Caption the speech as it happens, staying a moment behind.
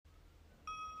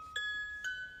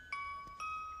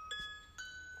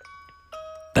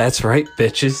That's right,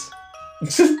 bitches.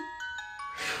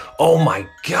 Oh my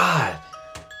God.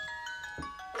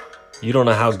 You don't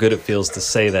know how good it feels to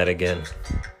say that again.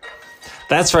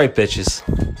 That's right, bitches.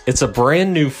 It's a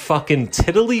brand new fucking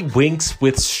Tiddlywinks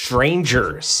with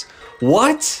Strangers.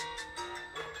 What?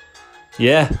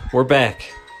 Yeah, we're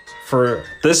back for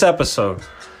this episode.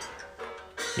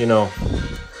 You know,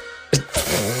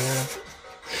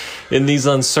 in these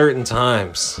uncertain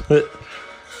times,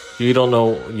 you don't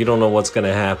know what's going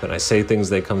to happen. I say things,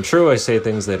 they come true. I say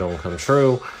things, they don't come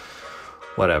true.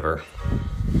 Whatever.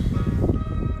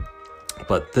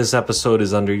 But this episode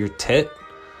is under your tit.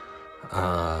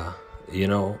 You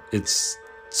know, it's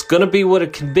going to be what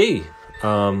it can be.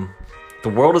 The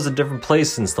world is a different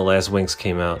place since the last Winks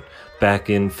came out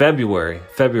back in February,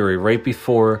 right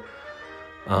before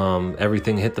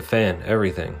everything hit the fan,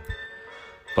 everything.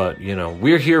 But, you know,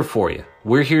 we're here for you.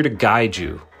 We're here to guide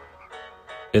you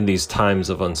in these times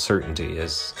of uncertainty,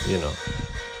 as, you know,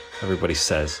 everybody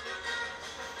says.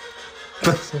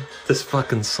 This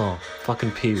fucking song,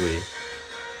 fucking Pee-wee.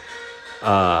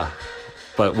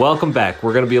 But welcome back.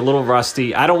 We're going to be a little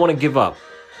rusty. I don't want to give up.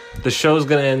 The show's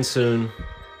going to end soon.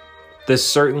 This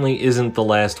certainly isn't the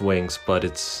last Winks, but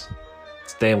it's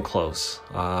damn close.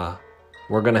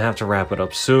 We're going to have to wrap it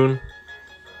up soon.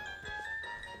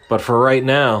 But for right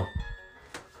now,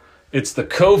 it's the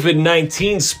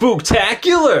COVID-19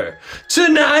 Spooktacular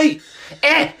tonight.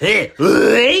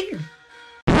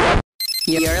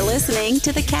 You're listening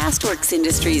to the Castworks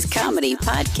Industries Comedy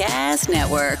Podcast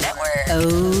Network.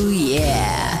 Oh,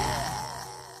 yeah.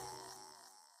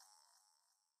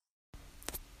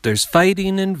 There's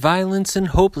fighting and violence and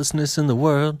hopelessness in the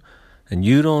world, and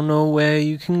you don't know where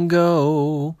you can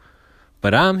go.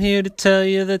 But I'm here to tell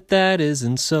you that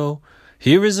isn't so.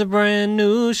 Here is a brand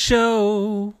new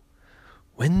show.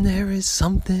 When there is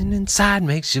something inside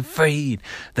makes you afraid,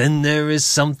 then there is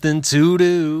something to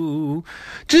do.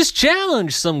 Just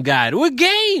challenge some guy to a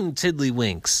game,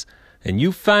 Tiddlywinks, and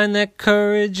you find that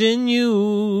courage in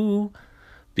you.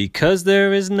 Because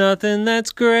there is nothing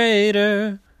that's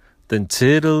greater than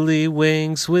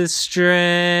Tiddlywinks with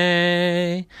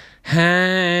Strangers.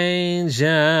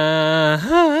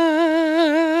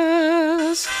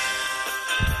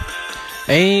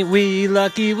 Ain't we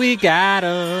lucky we got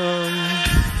 'em?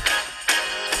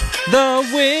 The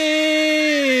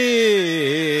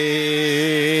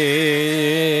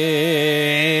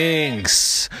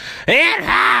Winks. And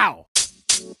how?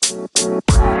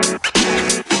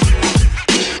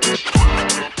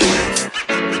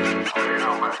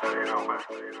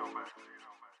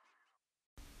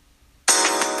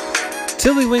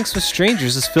 Tiddlywinks with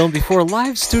Strangers is filmed before a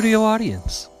live studio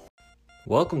audience.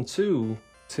 Welcome to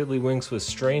Tiddlywinks with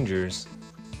Strangers,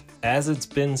 as it's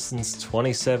been since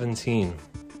 2017.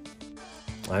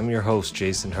 I'm your host,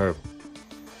 Jason Herb.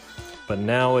 But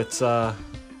now it's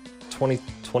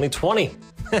 2020.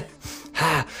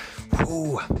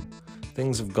 Ooh,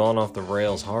 things have gone off the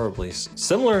rails horribly.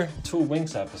 Similar to a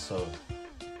Winks episode.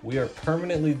 We are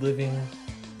permanently living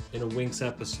in a Winks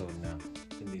episode now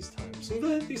in these times.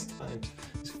 These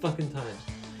fucking times.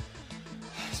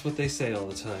 That's what they say all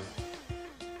the time.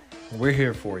 We're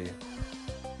here for you.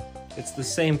 It's the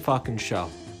same fucking show.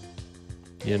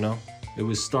 You know? It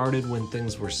was started when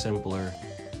things were simpler.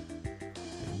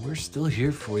 And we're still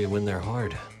here for you when they're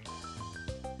hard.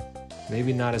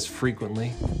 Maybe not as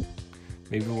frequently.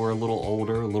 Maybe we're a little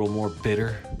older, a little more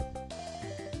bitter.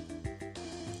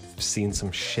 I've seen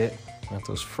some shit. Not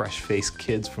those fresh-faced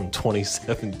kids from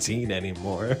 2017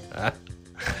 anymore.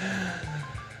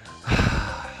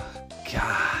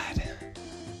 God.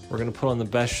 We're going to put on the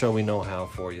best show we know how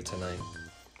for you tonight.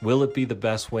 Will it be the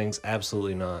best Winks?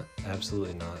 Absolutely not.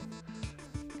 Absolutely not.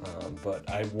 But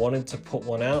I wanted to put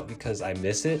one out because I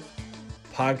miss it.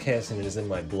 Podcasting is in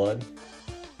my blood.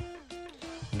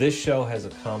 This show has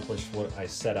accomplished what I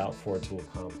set out for it to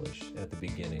accomplish at the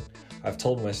beginning. I've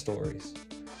told my stories.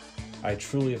 I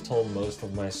truly have told most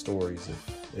of my stories,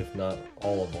 if not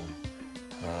all of them.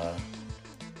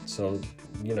 So,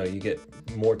 you know, you get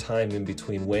more time in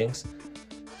between Winks.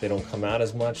 They don't come out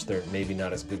as much. They're maybe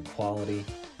not as good quality.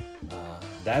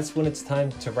 That's when it's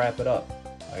time to wrap it up.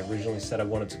 I originally said I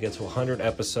wanted to get to 100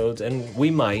 episodes, and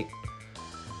we might.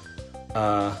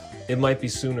 It might be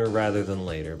sooner rather than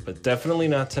later, but definitely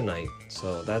not tonight.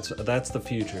 So that's the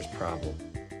future's problem.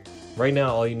 Right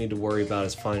now, all you need to worry about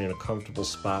is finding a comfortable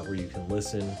spot where you can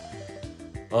listen,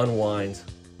 unwind,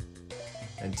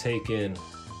 and take in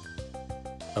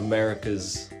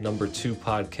America's #2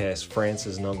 podcast,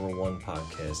 France's #1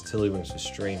 podcast, Tiddlywinks with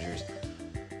Strangers.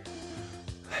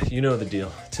 You know the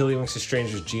deal.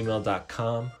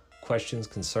 Tiddlywinkswithstrangers@gmail.com. Questions,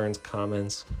 concerns,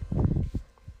 comments.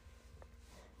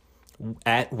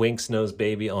 at Winks Knows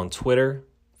Baby on Twitter.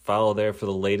 Follow there for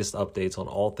the latest updates on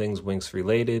all things Winks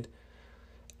related.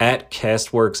 At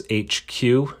Castworks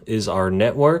HQ is our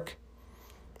network.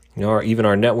 You know, even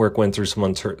our network went through some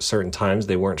uncertain times.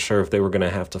 They weren't sure if they were going to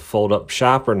have to fold up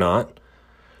shop or not.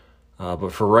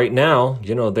 But for right now,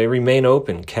 you know, they remain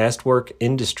open. Castwork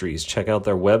Industries. Check out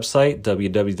their website,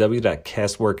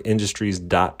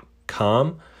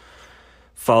 www.castworkindustries.com.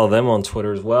 Follow them on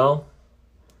Twitter as well.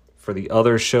 For the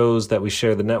other shows that we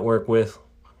share the network with,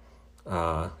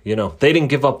 you know, they didn't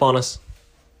give up on us.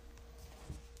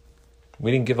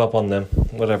 We didn't give up on them.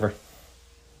 Whatever.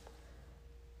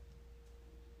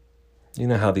 You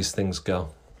know how these things go.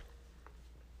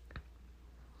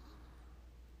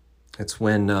 It's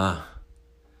when,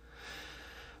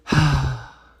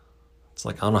 it's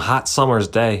like on a hot summer's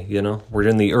day, you know? We're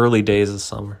in the early days of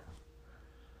summer.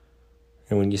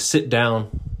 And when you sit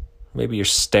down, maybe you're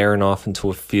staring off into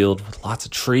a field with lots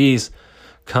of trees,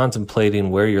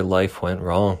 contemplating where your life went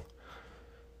wrong.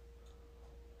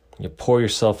 You pour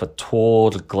yourself a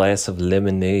cold glass of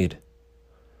lemonade.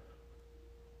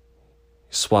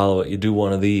 You swallow it, you do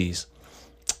one of these.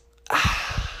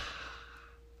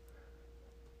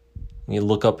 You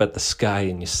look up at the sky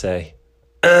and you say,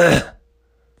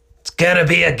 it's gonna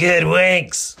be a good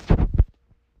Winks.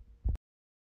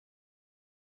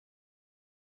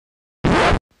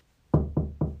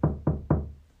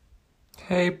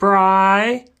 Hey,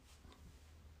 Bri.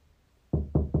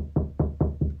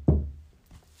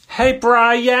 Hey,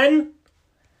 Brian.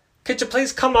 Could you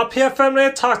please come up here for a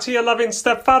minute? Talk to your loving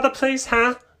stepfather, please,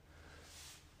 huh?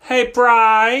 Hey,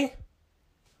 Bri.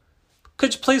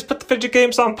 Could you please put the video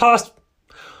games on pause?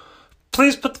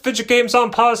 Please put the video games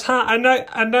on pause, huh?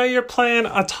 I know you're playing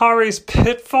Atari's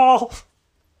Pitfall.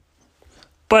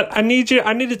 But I need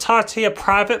to talk to you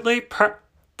privately,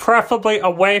 preferably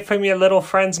away from your little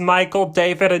friends Michael,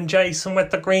 David, and Jason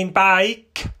with the green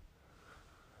bike.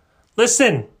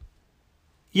 Listen.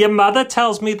 Your mother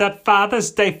tells me that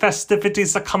Father's Day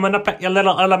festivities are coming up at your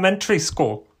little elementary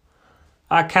school.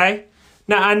 Okay?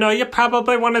 Now, I know you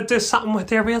probably want to do something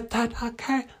with your real dad,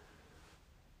 okay?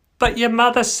 But your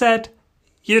mother said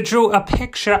you drew a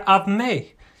picture of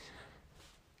me.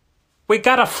 We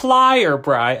got a flyer,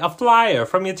 Bri, a flyer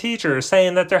from your teacher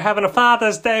saying that they're having a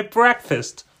Father's Day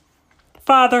breakfast.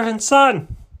 Father and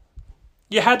son.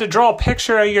 You had to draw a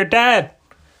picture of your dad.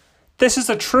 This is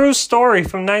a true story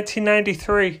from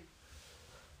 1993.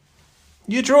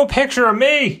 You drew a picture of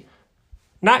me,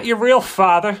 not your real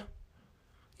father.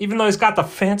 Even though he's got the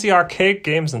fancy arcade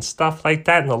games and stuff like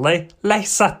that and the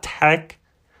laser tag.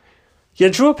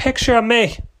 You drew a picture of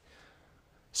me.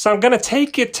 So I'm going to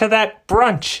take you to that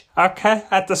brunch, okay,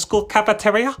 at the school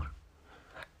cafeteria.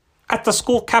 At the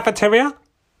school cafeteria.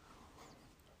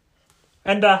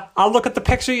 And I'll look at the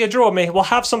picture you drew of me. We'll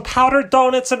have some powdered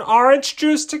donuts and orange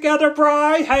juice together,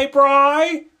 Bri. Hey,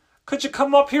 Bri. Could you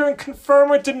come up here and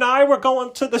confirm or deny we're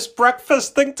going to this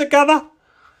breakfast thing together?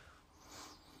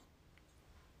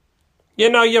 You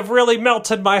know, you've really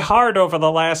melted my heart over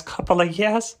the last couple of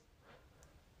years.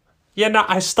 You know,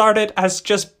 I started as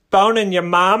just boning your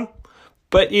mom,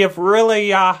 but you've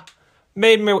really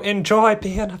made me enjoy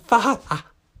being a father.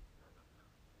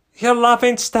 Your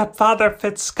loving stepfather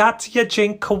Fitzscott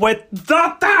Eugene Kowit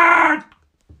the third.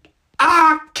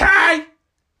 Okay.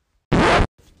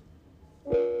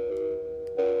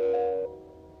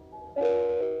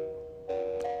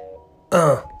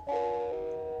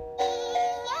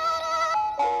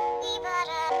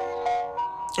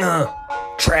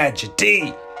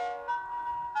 Tragedy.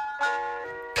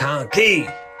 Conky.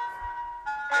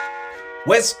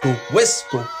 West Coast, West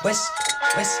Coast, West Coast,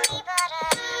 West Coast.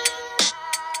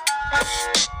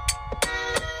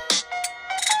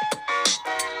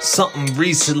 Something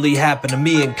recently happened to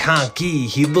me and Conky.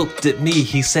 He looked at me,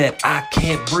 he said, I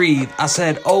can't breathe. I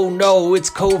said, oh no, it's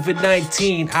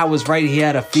COVID-19. I was right, he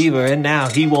had a fever, and now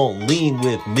he won't lean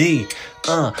with me.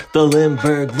 The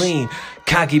Lindbergh lean.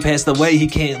 Conky passed away, he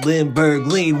can't Lindbergh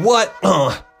lean. What?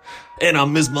 And I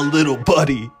miss my little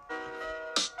buddy.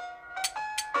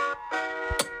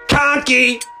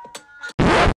 Conky!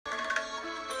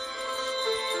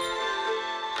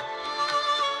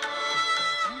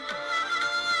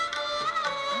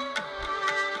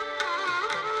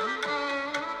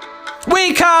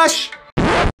 Weekosh!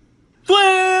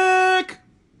 Flick!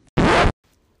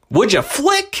 Would you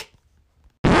flick?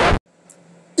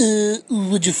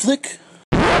 Would you flick?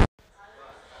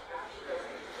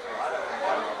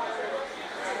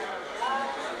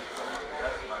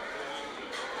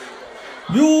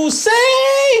 You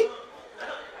see?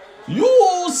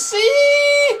 You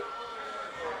see?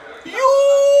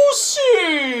 You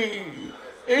see?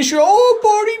 It's your old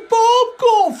buddy Bob.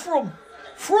 from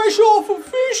fresh off a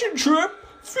fishing trip,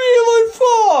 feeling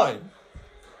fine.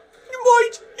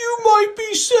 You might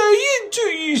be saying to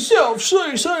yourself,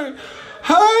 say,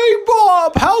 hey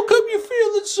Bob, how come you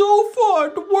feeling so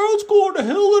fine? The world's going to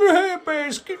hell in a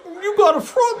handbasket. You got a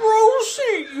front row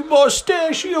seat, you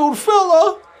mustachioed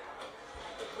fella.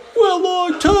 Well,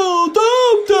 I tell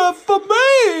them that for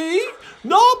me,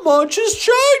 not much has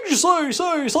changed.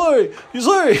 You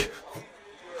say,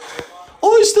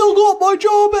 I still got my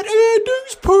job at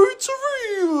Andy's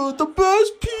Pizzeria, the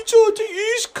best pizza on the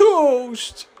East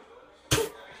Coast.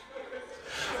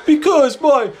 Because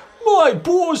my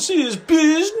boss's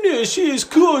business is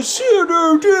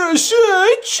considered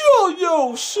essential,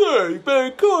 you say,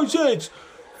 because it's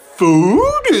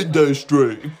food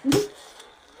industry.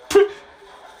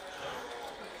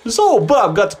 So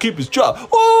Bob got to keep his job.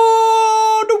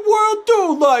 Oh, the world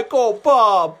do like old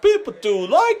Bob. People do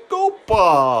like old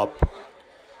Bob.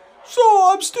 So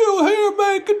I'm still here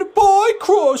making the pie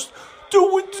crust,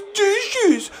 doing the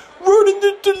dishes, running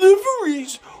the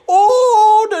deliveries.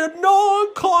 Oh, the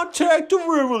non-contact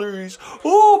deliveries.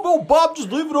 Oh, well, Bob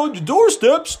just leave it on your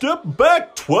doorstep, step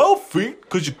back 12 feet,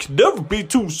 because you can never be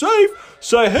too safe.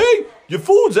 Say, hey, your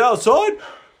food's outside.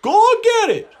 Go and get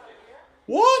it.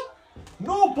 What?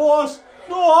 No, boss.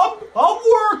 No, I'm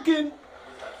working.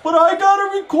 But I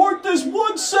gotta record this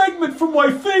one segment from my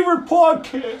favorite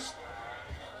podcast.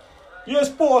 Yes,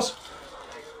 boss.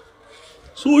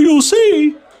 So you'll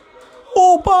see,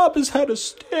 old Bob has had a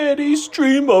steady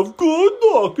stream of good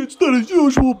luck instead of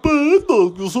usual bad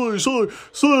luck.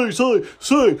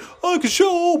 Say. I can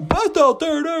show old Beth out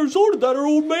there in Arizona that her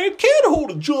old man can't hold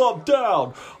a job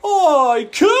down. I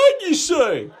can, you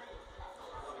say?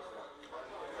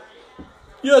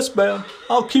 Yes, ma'am.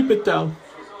 I'll keep it down.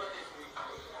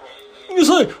 You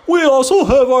say, we also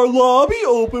have our lobby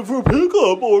open for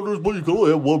pickup orders, but you can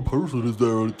only have one person in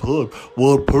there at a time.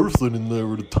 One person in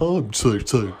there at a time, say.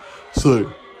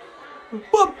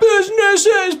 But business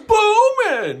is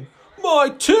booming. My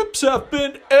tips have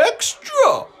been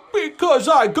extra because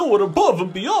I go above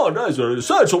and beyond as an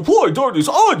essential employee during these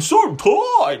uncertain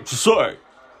times, say.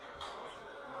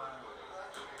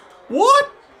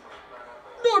 What?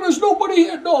 No, there's nobody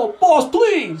here. No, boss,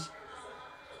 please.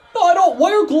 No, I don't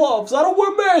wear gloves. I don't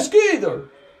wear masks either.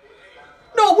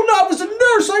 No, when I was a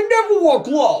nurse, I never wore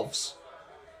gloves.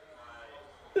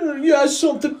 Yes,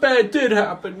 something bad did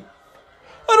happen.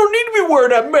 I don't need to be wearing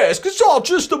that mask. It's all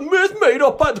just a myth made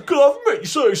up by the government.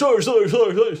 Say.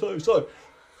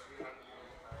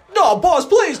 No, boss,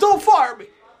 please, don't fire me.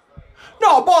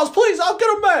 No, boss, please, I'll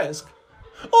get a mask.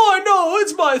 I know,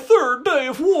 it's my third day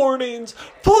of warnings.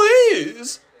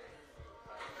 Please.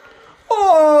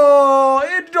 Oh,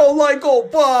 it don't like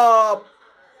old Bob.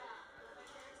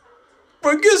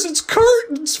 I guess it's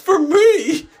curtains for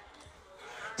me.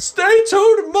 Stay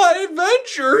tuned to my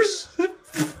adventures. Hello,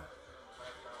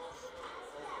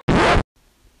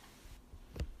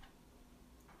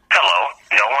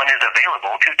 no one is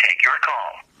available to take your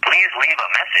call. Please leave a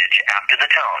message after the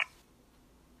tone.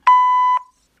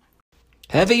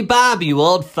 Heavy Bob, you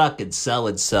old fucking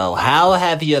so-and-so, how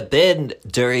have you been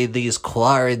during these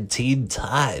quarantine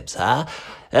times, huh?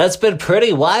 It's been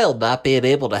pretty wild not being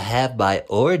able to have my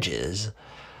orgies.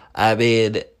 I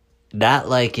mean, not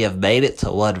like you've made it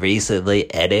to one recently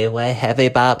anyway, Heavy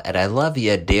Bob, and I love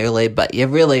you dearly, but you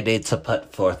really need to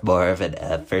put forth more of an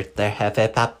effort there, Heavy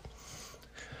Bob.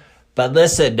 But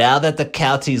listen, now that the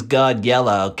county's gone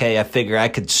yellow, okay, I figure I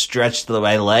could stretch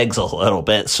my legs a little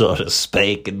bit, so to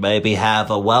speak, and maybe have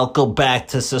a welcome back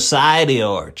to society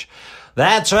orgy.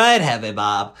 That's right, Heavy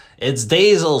Bob. It's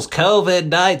Diesel's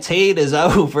COVID-19 is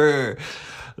over.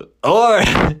 Or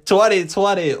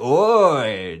 2020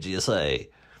 orgy, you say.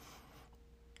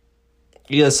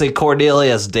 You see,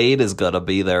 Cornelius Dean is going to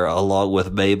be there along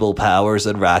with Mabel Powers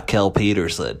and Raquel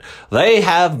Peterson. They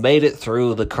have made it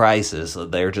through the crisis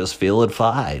and they're just feeling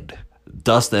fine.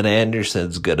 Dustin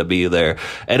Anderson's going to be there.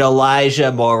 And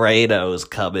Elijah Moreno's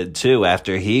coming too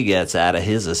after he gets out of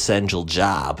his essential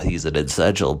job. He's an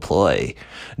essential employee.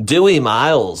 Dewey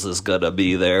Miles is going to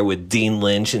be there with Dean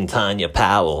Lynch and Tanya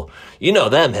Powell. You know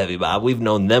them, Heavy Bob. We've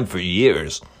known them for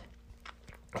years.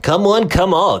 Come on,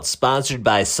 come all. It's sponsored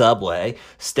by Subway.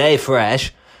 Stay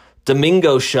fresh.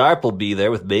 Domingo Sharp will be there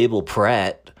with Mabel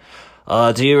Pratt.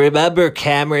 Do you remember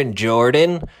Cameron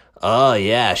Jordan? Oh,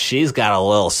 yeah, she's got a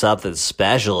little something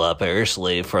special up her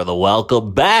sleeve for the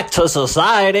welcome back to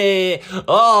society.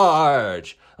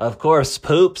 Arch. Of course,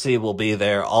 Poopsie will be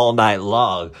there all night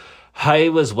long. He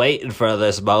was waiting for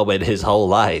this moment his whole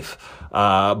life.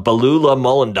 Balula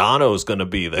Molendano is going to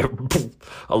be there,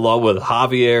 along with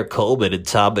Javier Coleman and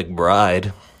Tom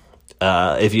McBride.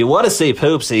 If you want to see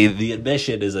Poopsie, the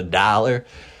admission is $1.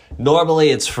 Normally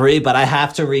it's free, but I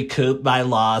have to recoup my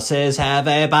losses.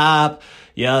 Heavy Bob.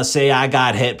 You see, I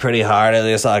got hit pretty hard in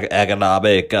this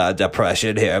economic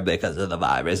depression here because of the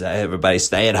virus. Everybody's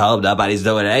staying home. Nobody's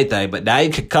doing anything. But now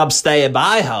you can come stay in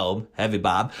my home, Heavy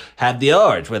Bob. Have the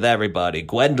orange with everybody.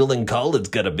 Gwendolyn Cullen's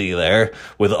going to be there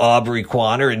with Aubrey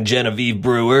Quanner and Genevieve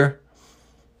Brewer.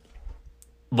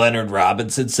 Leonard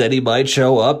Robinson said he might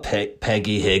show up.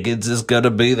 Peggy Higgins is going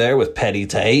to be there with Penny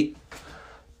Tate.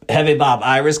 Heavy Bob,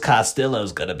 Iris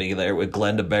Costello's going to be there with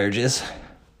Glenda Burgess.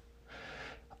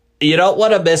 You don't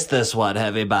want to miss this one,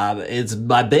 Heavy Bob. It's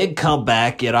my big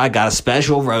comeback. I got a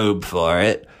special robe for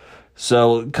it.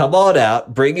 So come on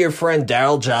out. Bring your friend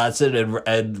Daryl Johnson,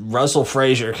 and Russell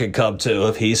Frazier can come too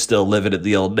if he's still living in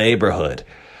the old neighborhood.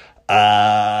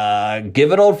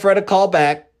 Give an old friend a call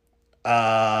back.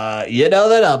 You know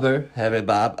the number, Heavy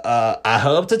Bob. I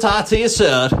hope to talk to you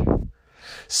soon.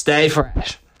 Stay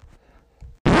fresh.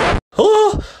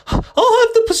 Oh, I'll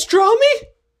have the pastrami.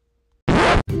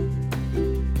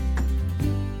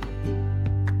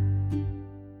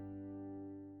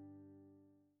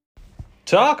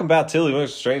 Talking about Tiddlywinks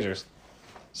with Strangers.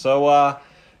 So,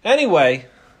 anyway,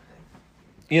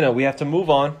 we have to move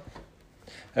on.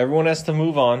 Everyone has to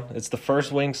move on. It's the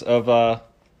first winks of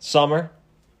summer,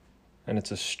 and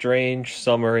it's a strange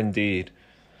summer indeed.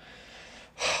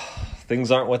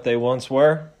 Things aren't what they once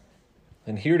were,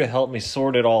 and here to help me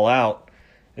sort it all out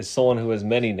is someone who has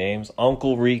many names.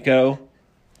 Uncle Rico,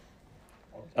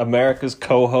 America's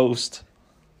co-host,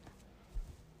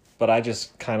 but I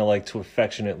just kind of like to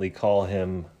affectionately call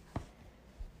him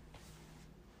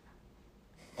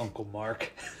Uncle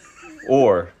Mark.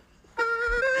 Or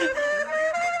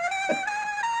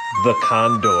the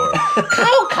Condor.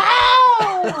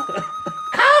 Cow!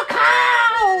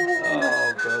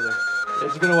 Oh, brother.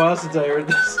 It's been a while since I heard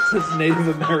this Native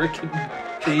American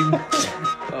theme.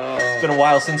 It's been a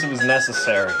while since it was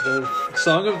necessary. The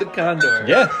Song of the Condor.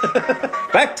 Yeah.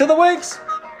 Back to the Winks.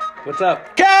 What's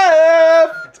up?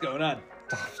 Kev! What's going on?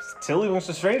 Tiddlywinks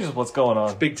with Strangers, what's going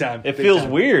on? Big time. It Big feels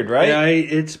time. weird, right? Yeah,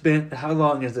 it's been... How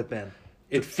long has it been?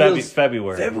 It feels...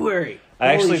 February. February.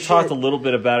 I actually Holy talked shit. a little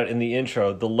bit about it in the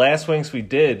intro. The last Winks we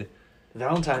did,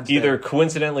 Valentine's Day. either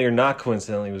coincidentally or not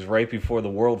coincidentally, was right before the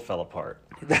world fell apart.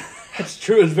 That's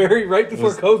true. It's very right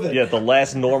before COVID. Yeah, the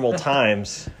last normal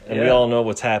times. And we Yeah. all know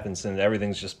what's happened since.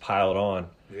 Everything's just piled on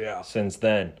Yeah. since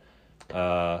then.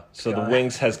 So the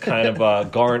Winks has kind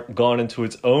of gone into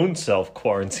its own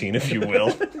self-quarantine, if you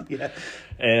will. Yeah.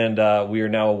 And we are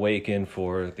now awakened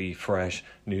for the fresh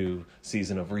new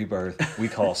season of rebirth we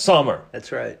call summer.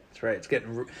 That's right. That's right. It's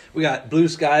getting... We got blue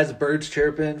skies, the birds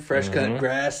chirping, fresh cut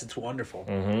grass. It's wonderful.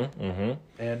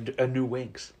 And a new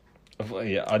Winks.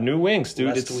 Yeah, a new Winks,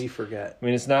 dude. Lest we forget. I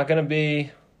mean, it's not going to be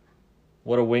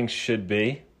what a Winks should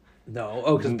be. No.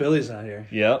 Oh, because Billy's not here.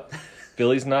 Yep.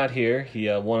 Billy's not here. He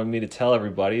wanted me to tell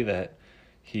everybody that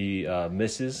he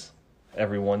misses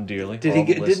everyone dearly. Didn't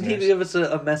he give us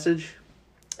a message?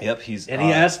 Yep, he's... And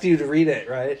he asked you to read it,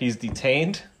 right? He's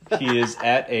detained. He is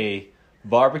at a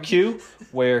barbecue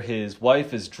where his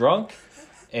wife is drunk,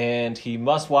 and he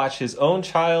must watch his own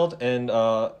child and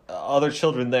other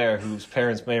children there whose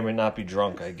parents may or may not be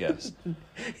drunk, I guess.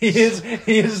 He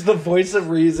is the voice of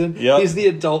reason. Yep. He's the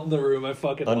adult in the room. I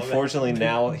fucking love it. Unfortunately,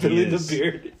 now he Billy is... the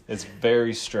Beard. It's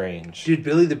very strange. Dude,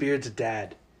 Billy the Beard's a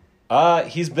dad.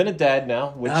 He's been a dad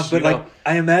now, which, But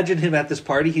I imagine him at this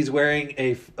party. He's wearing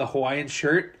a Hawaiian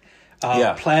shirt,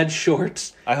 Yeah. plaid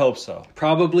shorts, I hope so.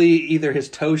 probably either his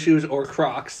toe shoes or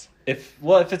Crocs. If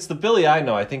it's the Billy I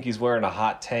know, I think he's wearing a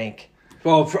hot tank. You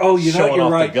know what? Showing You're off the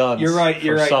right. guns You're right.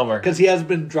 You're for right. summer. Because he has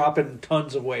been dropping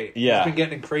tons of weight. Yeah. He's been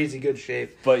getting in crazy good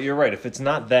shape. But you're right. If it's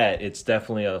not that, it's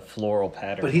definitely a floral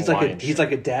pattern. But he's Hawaiian he's shirt.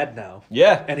 like a dad now.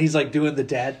 Yeah. And he's like doing the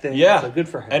dad thing. Yeah. So good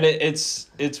for him. And it's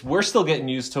we're still getting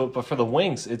used to it, but for the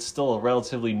Winks, it's still a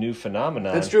relatively new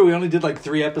phenomenon. That's true. We only did like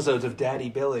 3 episodes of Daddy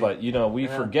Billy. But we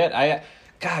forget.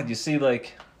 God, you see,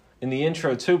 like in the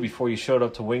intro too, before you showed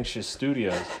up to Winks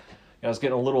Studios, I was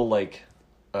getting a little like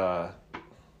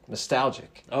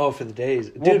nostalgic. Oh, for the days.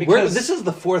 Dude, Well, because- this is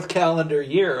the 4th calendar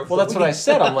year of Well, the that's what I week.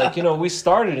 said. I'm like, we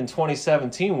started in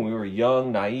 2017 when we were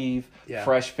young, naive, Yeah.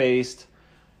 fresh-faced.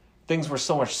 Things were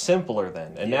so much simpler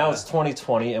then. And now Yeah. it's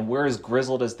 2020, and we're as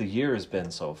grizzled as the year has been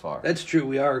so far. That's true.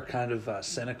 We are kind of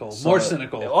cynical. So- More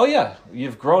cynical. Oh, yeah.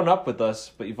 You've grown up with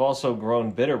us, but you've also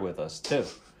grown bitter with us, too.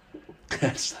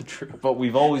 That's so true. But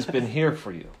we've always been here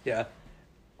for you. Yeah.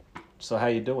 So how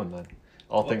you doing, then?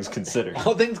 All things considered.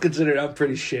 All things considered, I'm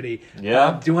pretty shitty.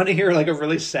 Yeah? Do you want to hear like a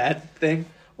really sad thing?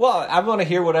 Well, I want to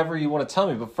hear whatever you want to tell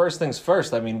me, but first things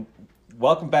first, I mean,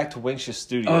 welcome back to Winksha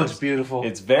Studios. Oh, it's beautiful.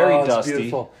 It's very it's dusty.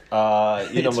 beautiful.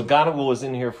 McGonagall was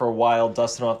in here for a while,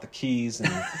 dusting off the keys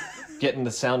and getting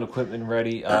the sound equipment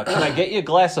ready. Can I get you a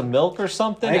glass of milk or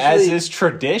something, Actually, as is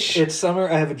tradition? It's summer.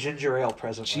 I have a ginger ale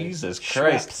presently. Jesus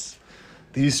Christ. Schweppes.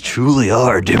 These truly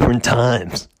are different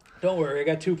times. Don't worry, I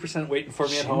got 2% waiting for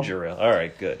me at home. Ginger ale. All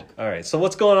right, good. All right, so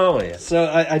what's going on with you? So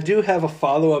I do have a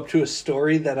follow-up to a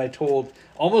story that I told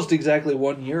almost exactly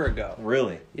 1 year ago.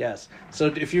 Really? Yes. So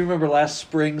if you remember last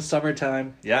spring,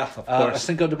 summertime, Yeah, of course.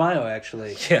 Cinco de Mayo,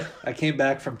 actually. Yeah. I came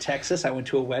back from Texas. I went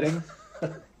to a wedding.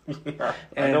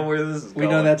 I know where this is We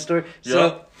going. know that story.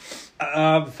 Yep.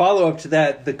 So, follow-up to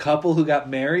that, the couple who got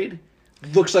married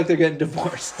looks like they're getting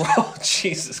divorced. Oh,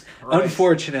 Jesus Christ.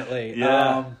 Unfortunately.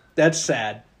 Yeah. That's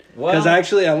sad. Well- Because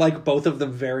actually, I like both of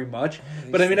them very much.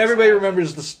 But I mean, everybody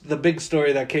remembers the big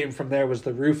story that came from there was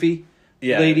the roofie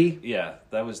lady. Yeah,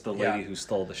 that was the lady Yeah. who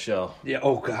stole the show. Yeah.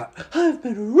 Oh God, I've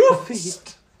been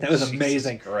roofied. That was Jesus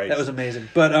amazing. Christ. That was amazing.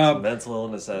 But Mental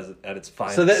illness at its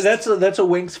finest. so that's a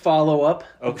Winks follow up.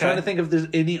 I'm Okay. trying to think if there's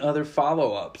any other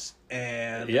follow ups,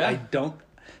 and Yeah. I don't.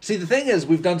 See, the thing is,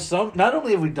 we've done some. Not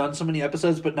only have we done so many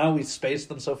episodes, but now we've spaced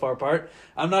them so far apart.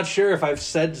 I'm not sure if I've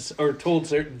said or told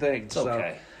certain things. It's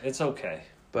okay. It's okay.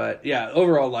 But yeah,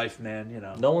 overall life, man. You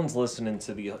know. No one's listening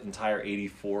to the entire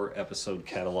 84 episode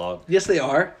catalog. Yes, they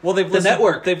are. Well, they've the listened,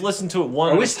 network. They've listened to it one.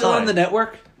 Are at we a still time. on the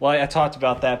network? Well, I talked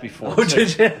about that before. Oh, too.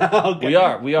 did you? Okay. We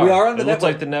are. We are on the It looked network.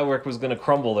 like the network was going to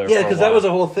crumble there. Yeah, because because that was a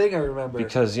whole thing. I remember.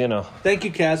 because you know Thank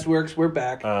you, Castworks. We're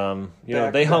back they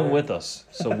Back hung there. with us,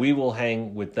 so we will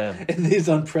hang with them. in these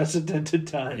unprecedented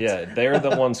times. Yeah, they're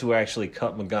the ones who actually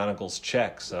cut McGonagall's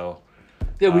check. So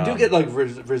Yeah, we do get like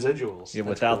residuals. yeah, That's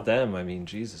without cool. them, I mean,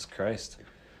 Jesus Christ.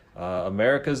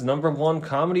 America's #1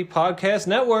 comedy podcast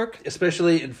network,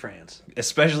 Especially in France.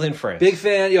 especially in France. Big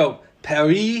fan, yo.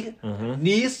 Paris, Mm-hmm.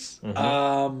 Nice,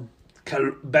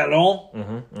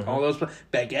 Ballon, all those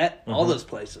Baguette, all those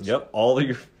places. Yep, all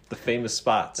of the famous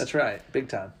spots. That's right, big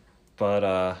time.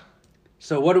 But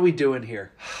So what are we doing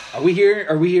here? Are we here?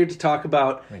 Are we here to talk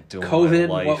about Like doing COVID,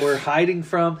 my life. what we're hiding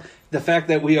from, the fact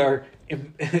that we are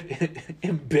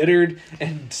embittered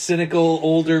and cynical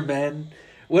older men?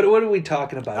 What are we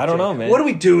talking about? I don't Jake? know, man. What are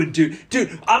we doing, dude?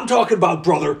 Dude, I'm talking about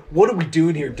brother. What are we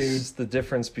doing here, dude? it's the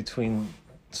difference between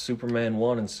Superman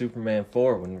 1 and Superman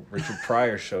 4 when Richard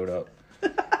Pryor showed up.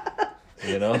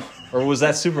 You know? Or was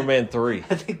that Superman 3?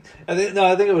 I think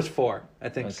it was 4. I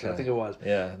think so. I Okay. think it was.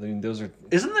 Yeah, I mean, those are...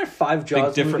 Isn't there 5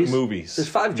 Jaws different movies. There's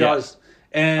 5 Yeah. Jaws.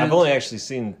 And I've only actually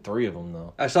seen 3 of them,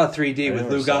 though. I saw 3D with I never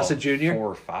Lou saw Gossett Jr. 4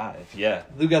 or 5, yeah.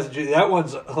 Lou Gossett Jr. That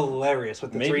one's hilarious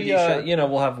with the Maybe, 3D shot. you know,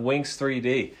 we'll have Winks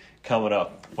 3D coming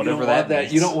up. You Whatever don't that want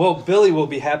means. You don't. Well, Billy will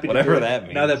be happy to Whatever do it that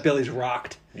means. now that Billy's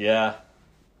rocked. Yeah.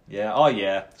 Yeah, oh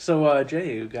yeah. So,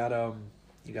 Jay, you got a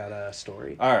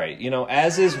story. All right, you know,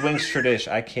 as is Winks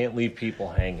tradition, I can't leave people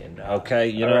hanging, okay?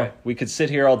 You All know, right. we could sit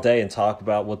here all day and talk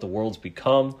about what the world's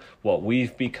become, what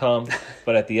we've become,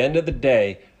 but at the end of the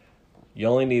day, you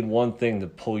only need one thing to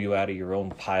pull you out of your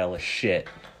own pile of shit.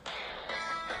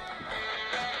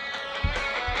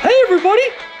 Hey, everybody!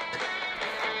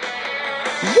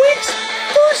 Winks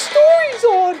first story's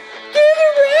on.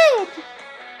 Gather round.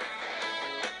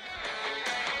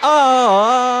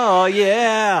 Oh,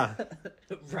 yeah.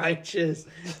 Righteous.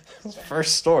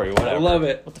 First story, whatever. I love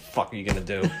it. What the fuck are you going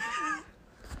to do?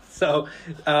 So,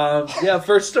 yeah,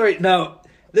 first story. Now,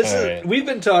 this All is right. we've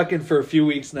been talking for a few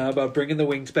weeks now about bringing the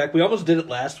Wings back. We almost did it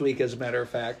last week, as a matter of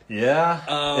fact.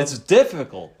 Yeah, it's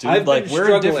difficult, dude. I've Like been we're in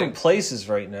struggling. different places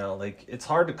right now. Like it's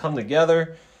hard to come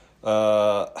together.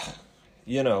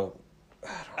 You know,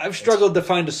 I've struggled to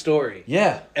find a story.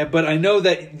 yeah. But I know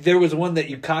that there was one that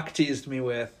you cock teased me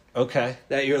with. Okay.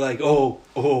 That you're like,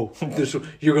 this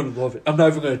you're gonna love it. I'm not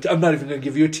even gonna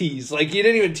give you a tease. Like you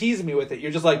didn't even tease me with it.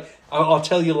 You're just like, I'll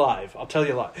tell you live. I'll tell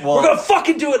you live. Well- We're gonna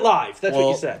fucking do it live. That's what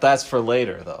you said. That's for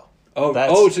later, though.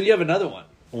 Oh, so you have another one.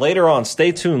 Later on.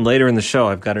 Stay tuned. Later in the show,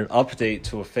 I've got an update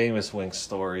to a famous Winks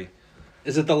story.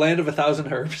 Is it the land of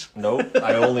 1,000 herbs? Nope.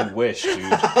 I only wish, dude.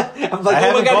 I'm like, I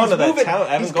haven't gone to that moving. town. I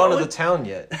haven't He's gone to going. the town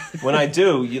yet. When I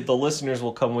do, the listeners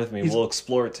will come with me. We'll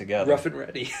explore it together. Rough and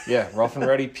ready. Yeah, Rough and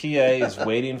Ready PA is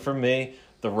waiting for me.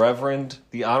 The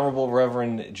Honorable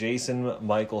Reverend Jason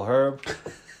Michael Herb.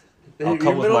 I'll Your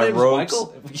come with middle my name's robes.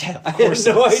 Michael? Yeah, of I had course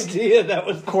no it is. idea that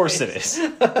was. Of course it is.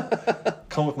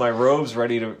 Come with my robes,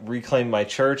 ready to reclaim my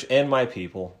church and my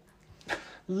people.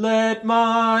 Let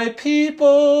my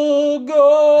people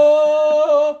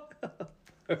go.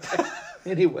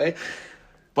 Anyway,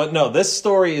 But no, this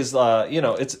story is,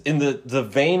 it's in the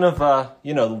vein of,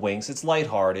 the Winks. It's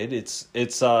lighthearted. It's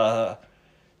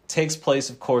takes place,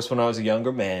 of course, when I was a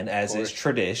younger man, as is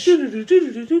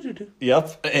tradition.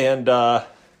 Yep. And,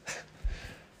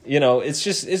 you know, it's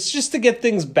just to get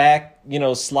things back, you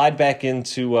know, slide back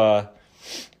into,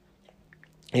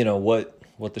 you know,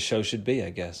 what the show should be, I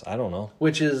guess. I don't know.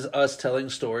 Which is us telling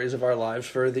stories of our lives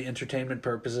for the entertainment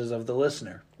purposes of the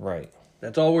listener. Right.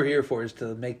 That's all we're here for, is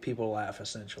to make people laugh,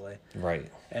 essentially. Right.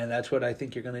 And that's what I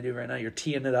think you're going to do right now. You're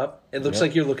teeing it up. It looks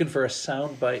like you're looking for a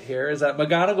sound bite here. Is that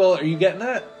McGonagall? Are you getting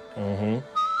that? Mm-hmm.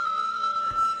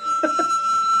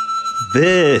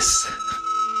 This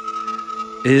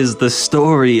is the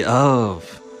story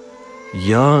of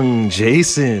young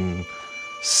Jason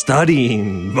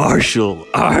studying martial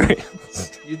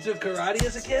arts. You took karate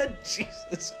as a kid?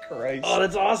 Jesus Christ. Oh,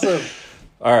 that's awesome.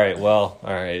 All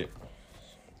right.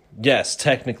 Yes,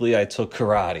 technically I took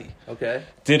karate. Okay.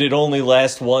 Did it only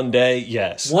last one day?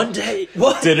 Yes. One day?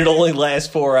 What? Did it only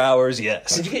last 4 hours?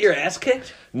 Yes. Did you get your ass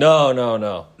kicked? No.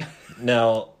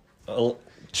 Now,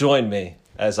 join me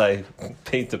as I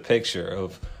paint the picture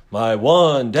of my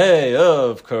one day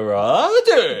of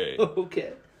karate.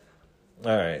 Okay.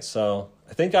 All right, so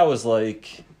I think I was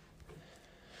like,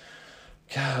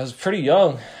 God, I was pretty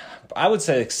young. I would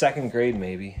say like second grade,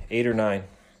 maybe 8 or 9.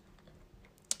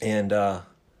 And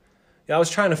I was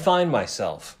trying to find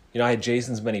myself. You know, I had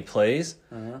Jason's many plays.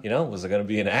 You know, was I going to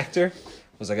be an actor?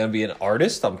 Was I going to be an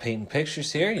artist? I'm painting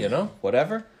pictures here, you know,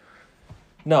 whatever.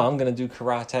 No, I'm going to do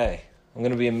karate. I'm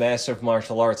going to be a master of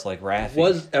martial arts like Rafi.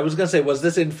 Was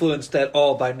this influenced at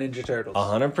all by Ninja Turtles?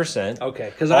 100%. Okay,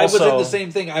 because I was in the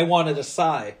same thing. I wanted a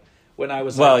sai when I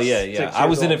was like 6 years I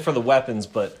was in old. it for the weapons,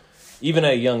 but even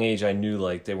at a young age, I knew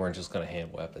like they weren't just going to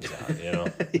hand weapons out, you know?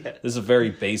 This is a very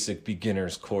basic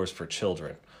beginner's course for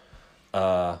children.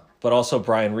 But also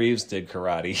Brian Reeves did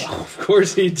karate. Of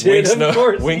course he did.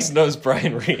 Winks knows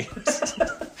Brian Reeves.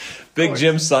 Big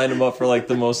Jim signed him up for like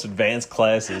the most advanced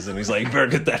classes, and he's like, "You better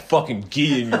get that fucking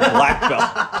gi in your black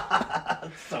belt."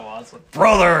 That's so awesome,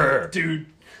 brother, dude.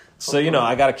 So you know,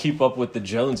 I got to keep up with the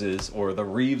Joneses or the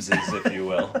Reeveses, if you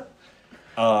will.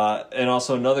 And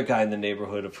also another guy in the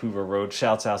neighborhood of Hoover Road.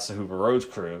 Shouts out to Hoover Road's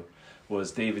crew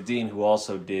was David Dean, who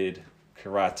also did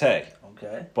karate.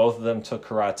 Okay. Both of them took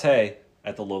karate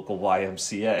at the local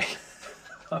YMCA.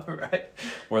 All right.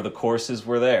 Where the courses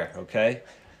were there, okay?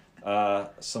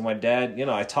 So my dad, you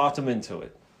know, I talked him into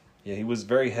it. Yeah, he was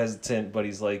very hesitant, but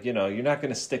he's like, you know, you're not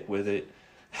going to stick with it.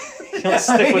 You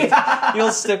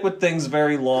don't stick with things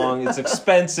very long. It's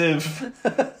expensive.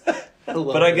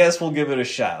 But I guess we'll give it a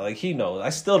shot. Like, he knows. I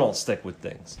still don't stick with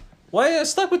things. Well, I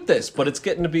stuck with this, but it's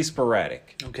getting to be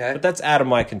sporadic. Okay. But that's out of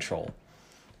my control.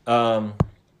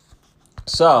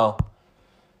 So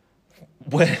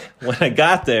when I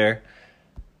got there,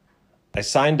 I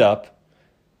signed up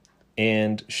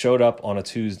and showed up on a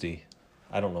Tuesday.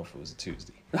 I don't know if it was a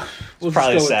Tuesday. It's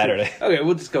probably a Saturday. Okay,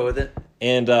 we'll just go with it.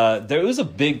 And there was a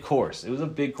big course. It was a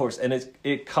big course, and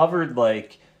it covered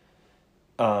like,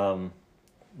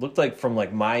 looked like from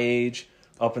like my age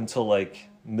up until like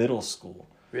middle school.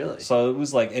 Really? So it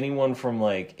was like anyone from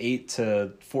like 8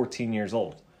 to 14 years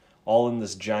old, all in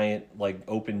this giant like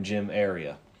open gym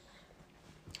area.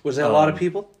 Was there a lot of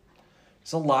people?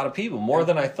 It's a lot of people, more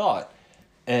than I thought.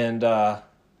 And I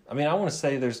mean, I want to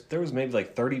say there was maybe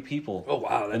like 30 people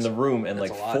in the room, and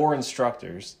like 4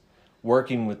 instructors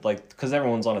working with like, because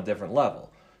everyone's on a different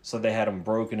level. So they had them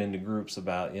broken into groups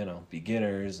about, you know,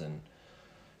 beginners and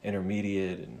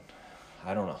intermediate, and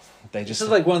I don't know. This is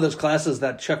like one of those classes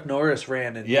that Chuck Norris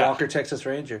ran in Walker, Texas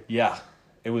Ranger. Yeah.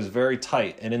 It was very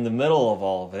tight. And in the middle of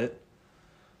all of it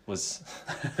was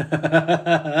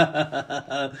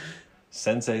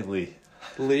Sensei Lee.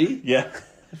 Lee? Yeah.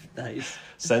 Nice.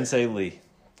 Sensei Lee.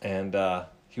 And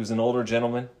he was an older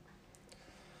gentleman,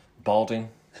 balding,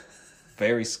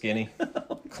 very skinny,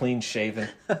 clean shaven.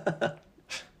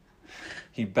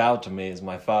 He bowed to me as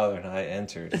my father and I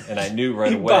entered, and I knew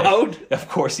right away. He bowed? Of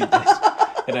course he did.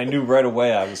 And I knew right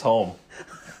away I was home.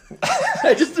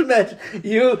 I just imagine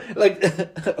you, like,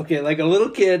 okay, like a little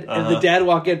kid, and the dad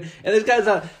walk in, and this guy's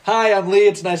not, "Hi, I'm Lee,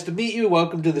 it's nice to meet you,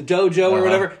 welcome to the dojo," or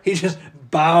whatever. He just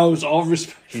bows all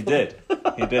respectful.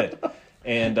 He did.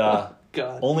 And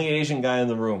only Asian guy in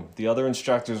the room. The other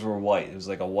instructors were white. It was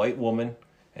like a white woman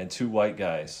and 2 white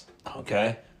guys.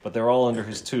 Okay? But they're all under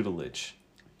his tutelage.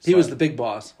 He was the big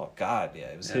boss. Oh, God, yeah.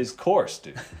 It was his course,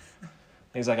 dude.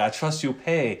 He's like, "I trust you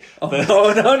pay." No.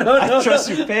 I trust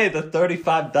you pay the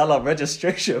 $35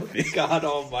 registration fee. God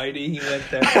almighty, he went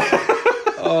there.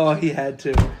 Oh, he had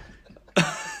to.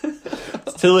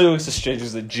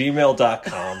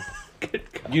 TillyWixExchangers@gmail.com.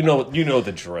 You know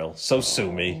the drill. So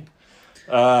sue me.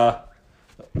 So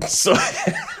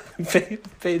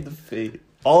paid the fee.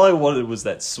 All I wanted was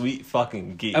that sweet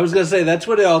fucking gi. I was gonna say that's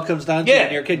what it all comes down to Yeah,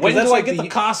 when you're a kid. 'cause when that's do I like get the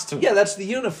costume? Yeah, that's the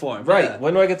uniform. Right. Yeah.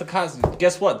 When do I get the costume?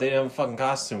 Guess what? They didn't have a fucking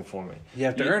costume for me. You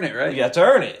have to earn it, right? You have to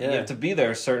earn it. Yeah. You have to be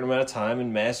there a certain amount of time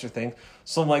and master things.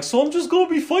 So I'm like, so I'm just going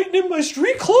to be fighting in my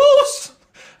street clothes?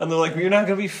 And they're like, well, you're not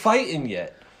going to be fighting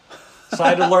yet. So I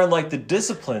had to learn, like, the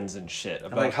disciplines and shit.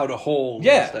 About, Like how to hold.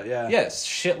 yeah. And stuff. Yeah. Yes.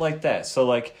 Shit like that. So,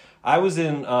 like, I was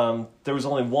in, there was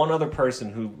only one other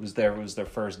person who was there. It was their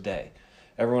first day.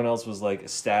 Everyone else was, like,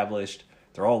 established.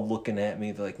 They're all looking at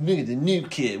me. They're like, look at the new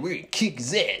kid. We're going to kick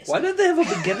his ass. Why did they have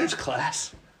a beginner's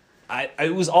class?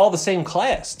 It was all the same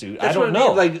class, dude. That's I don't what know.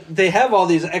 mean. Like they have all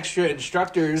these extra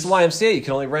instructors. It's YMCA. You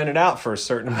can only rent it out for a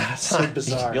certain amount of So time.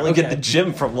 bizarre. You only get Okay. the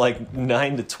gym from like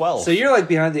 9 to 12. So you're like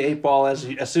behind the 8 ball as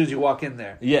soon as you walk in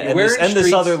there. yeah, You're and, wearing this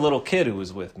streets, other little kid who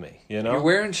was with me. You know, You're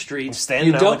wearing streets. I'm standing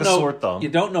you out don't like a know, sore thumb. You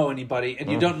don't know anybody,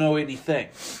 and you don't know anything.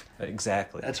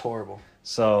 exactly. That's horrible.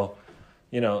 So,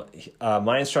 you know,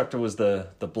 my instructor was the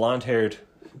blonde haired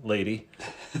lady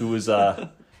who was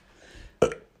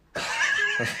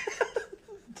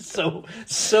So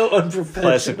unprofessional.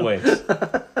 classic wings.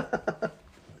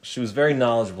 She was very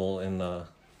knowledgeable in The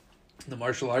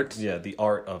martial arts. the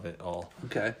art of it all.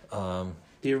 Okay.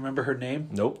 Do you remember her name?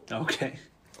 Nope. Okay.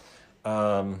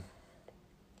 So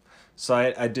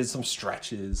I did some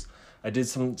stretches. I did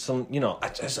some you know,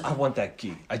 I want that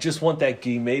gi. I just want that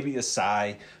gi, maybe a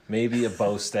sai, maybe a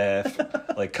bow staff.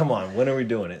 Like, come on, when are we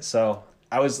doing it? So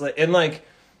I was like, and like,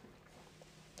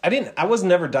 I was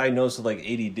never diagnosed with like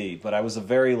ADD, but I was a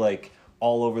very like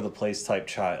all over the place type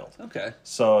child. Okay.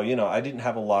 So, you know, I didn't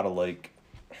have a lot of like,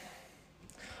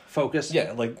 Focus.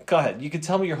 yeah, like, go ahead. You can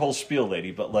tell me your whole spiel,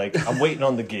 lady, but, like, I'm waiting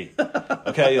on the gi.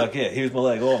 Okay? Like, yeah, here's my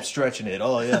leg. Oh, I'm stretching it.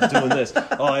 Oh, yeah, I'm doing this.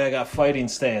 Oh, yeah, I got fighting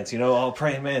stance. You know, oh,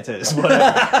 praying mantis.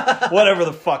 Whatever. Whatever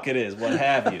the fuck it is. What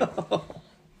have you.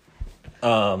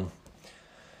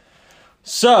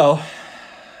 So,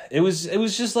 it was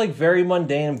just, like, very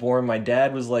mundane and boring. My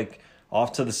dad was, like,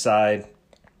 off to the side,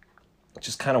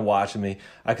 just kind of watching me.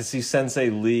 I could see Sensei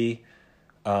Lee,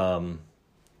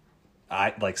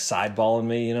 sideballing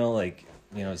me, you know, like,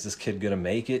 you know, is this kid gonna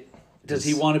make it? Does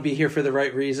he want to be here for the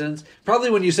right reasons? Probably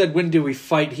when you said, when do we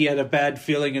fight, he had a bad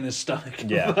feeling in his stomach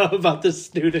Yeah. about this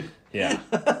student. Yeah.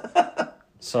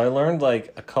 So I learned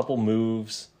like a couple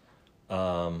moves.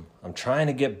 I'm trying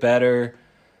to get better.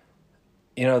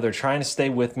 You know, they're trying to stay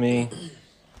with me.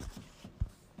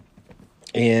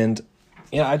 And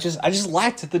you know, I just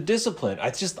lacked the discipline. I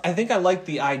think I liked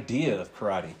the idea of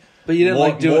karate. But you didn't more,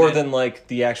 like doing more it. than like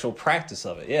the actual practice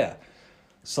of it, yeah.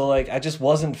 So like I just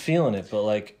wasn't feeling it, but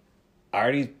like I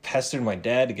already pestered my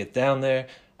dad to get down there.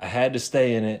 I had to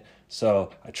stay in it, so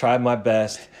I tried my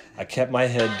best. I kept my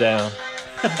head down.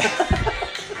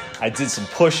 I did some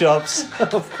push-ups,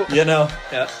 you know.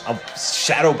 Yeah. I'm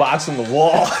shadow boxing the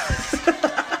wall,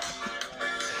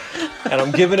 and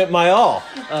I'm giving it my all.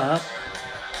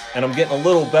 And I'm getting a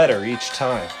little better each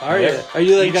time. Are you? Are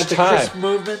you like Each got the time. crisp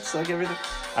movements, like everything?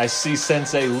 I see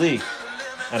Sensei Lee,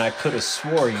 and I could have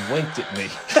swore he winked at me.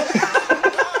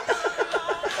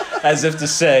 As if to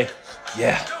say,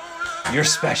 yeah, you're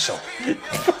special.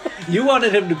 You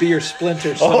wanted him to be your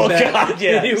splinter so Oh, bad. God,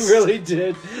 yes. You really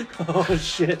did. Oh,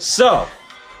 shit. So,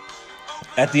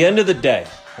 at the end of the day,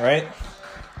 right,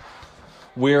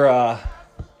 we're,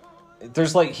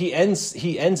 there's like, he ends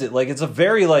it, like, it's a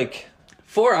very, like,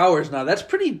 4 hours now. That's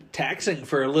pretty taxing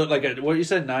for a little, like a, what you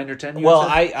said, 9 or 10? well,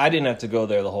 I didn't have to go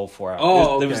there the whole 4 hours.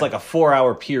 Oh, There was okay. like a 4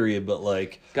 hour period, but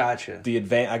like, Gotcha. the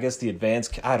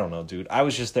advanced, I don't know, dude. I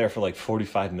was just there for like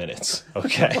 45 minutes,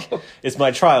 okay? It's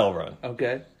my trial run.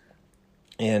 Okay.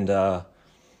 And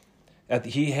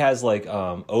he has like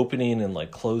opening and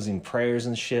like closing prayers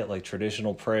and shit, like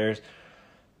traditional prayers.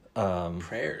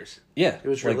 Prayers. Yeah. It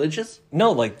was like, religious?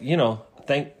 No, like, you know,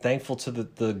 thankful to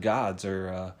the gods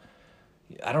or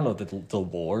I don't know, the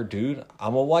Lord, dude.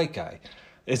 I'm a white guy.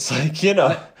 It's like, you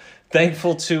know,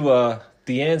 thankful to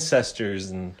the ancestors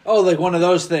and Oh, like one of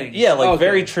those things. yeah, like Okay.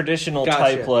 very traditional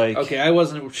Gotcha. type like Okay, I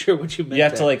wasn't sure what you meant. you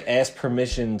have to there. like ask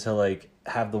permission to like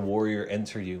have the warrior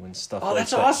enter you and stuff Oh, like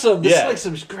that's that. awesome. This Yeah. is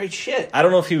like some great shit. I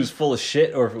don't know if he was full of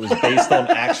shit or if it was based on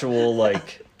actual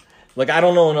like I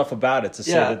don't know enough about it to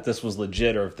say Yeah. that this was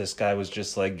legit or if this guy was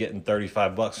just like getting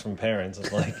 $35 from parents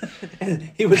and like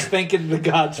He was thanking the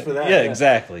gods for that. yeah,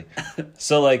 exactly.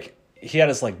 So like he had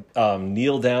us like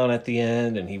kneel down at the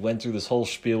end and he went through this whole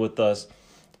spiel with us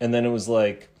and then it was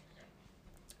like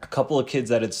a couple of kids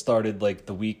that had started like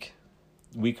the week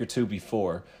or two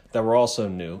before that were also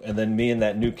new and then me and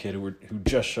that new kid who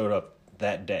just showed up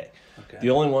that day. Okay. The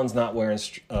only ones not wearing,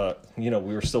 we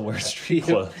were still wearing street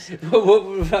clothes. What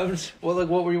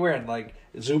were you wearing? Like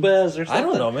Zubaz or something? I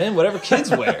don't know, man. Whatever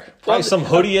kids wear. Probably some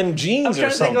hoodie and I'm jeans trying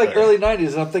or to think something. like early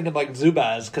 90s, and I'm thinking like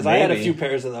Zubaz, because I had a Maybe. few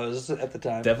pairs of those at the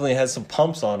time. Definitely has some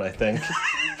pumps on, I think.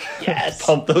 Yes.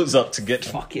 Pump those up to get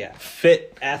Fuck yeah.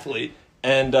 fit. Athlete.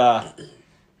 And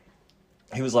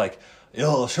he was like,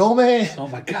 yo, show me Oh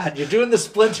my God, you're doing the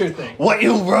Splinter thing. what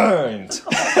you learned.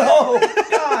 Oh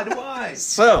God, why?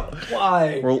 So,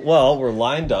 Why? we're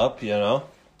lined up, you know.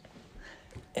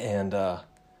 And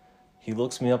he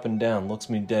looks me up and down, looks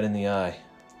me dead in the eye.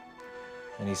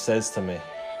 And he says to me,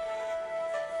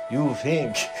 you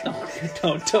think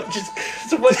Don't just.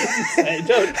 So what did you say?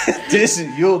 Don't. this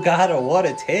you got what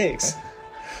it takes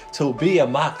to be a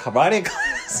mock karate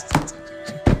class?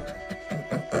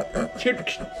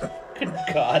 Good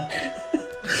God.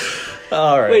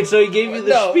 All right. Wait, so he gave you the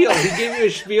No. spiel. He gave you a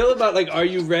spiel about, like, are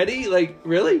you ready? Like,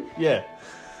 really? Yeah.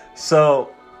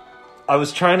 So I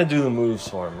was trying to do the moves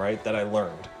for him, right? That I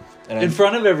learned. And In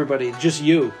front of everybody, just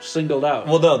you, singled out.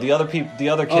 well, no, the other kids they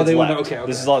were- left. okay.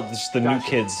 This is all just the new Gotcha.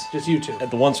 kids. Just you two.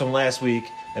 The ones from last week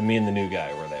and me and the new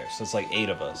guy were there. So it's like 8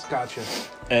 of us. Gotcha.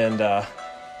 And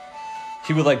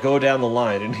he would like go down the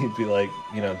line and he'd be like,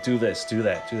 you know, do this, do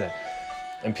that, do that.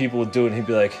 And people would do it and he'd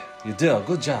be like, you did a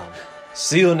good job.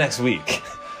 See you next week.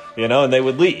 You know, and they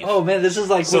would leave. Oh, man, this is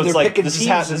like So when it's they're like picking this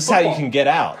teams is in how you football. can get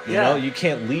out. You Yeah. know, you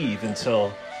can't leave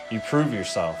until you prove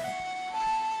yourself.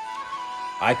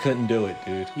 I couldn't do it,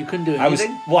 dude. You couldn't do I was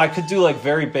anything? well. I could do like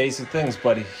very basic things,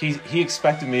 but he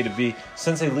expected me to be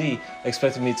Sensei Lee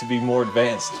expected me to be more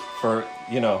advanced for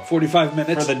 45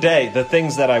 minutes. for the day. The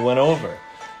things that I went over,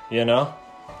 you know.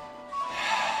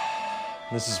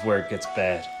 This is where it gets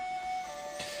bad.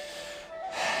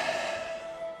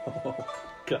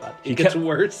 God, He it gets kept-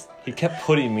 worse. He kept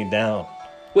putting me down.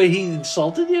 Wait, he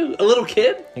insulted you? A little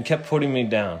kid? He kept putting me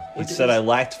down. He What did said he I say?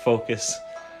 lacked focus.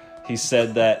 He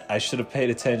said that I should have paid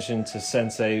attention to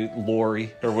Sensei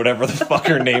Lori or whatever the fuck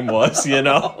her name was, you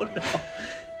know? Oh, no.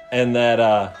 And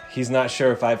that he's not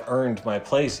sure if I've earned my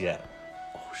place yet.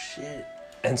 Oh, shit.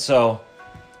 And so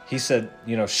he said,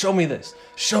 show me this,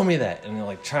 show me that. And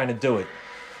like trying to do it.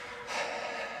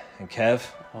 And Kev,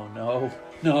 Oh, no.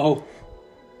 No.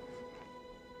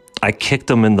 I kicked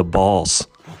him in the balls.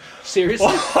 Seriously?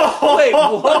 Wait,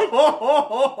 what?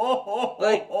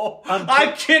 Like, on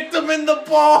I kicked him in the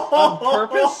balls On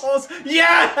purpose?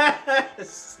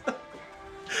 Yes.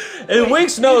 And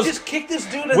Winks knows. You just kicked this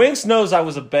dude in... Winks knows I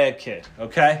was a bad kid.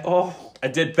 Okay. Oh. I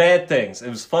did bad things. It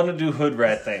was fun to do hood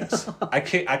rat things. I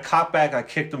caught back. I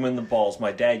kicked him in the balls.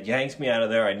 My dad yanked me out of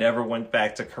there. I never went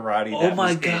back to karate. Oh, That my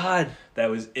was it. God.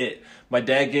 That was it. My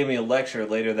dad gave me a lecture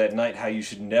later that night how you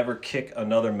should never kick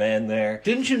another man there.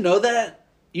 Didn't you know that?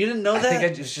 You didn't know I that?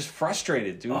 think I was just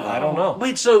frustrated, dude. I don't know.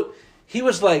 Wait, so he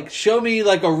was like, show me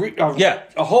like Yeah.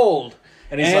 a hold.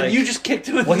 And he's like- you just kicked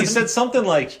him in Well, the... he said something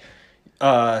like,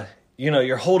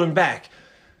 you're holding back.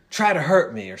 Try to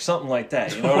hurt me or something like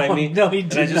that. You know what I mean? No, he And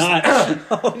did I just-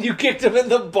 not. Oh, you kicked him in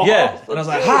the balls. Yeah. And I was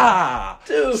like, ha!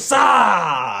 Dude.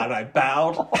 Sa! And I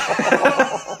bowed.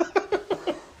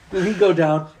 Did he go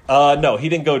down? No, he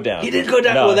didn't go down. He didn't go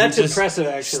down? No, Well, that's he just impressive,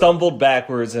 actually. Stumbled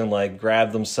backwards and like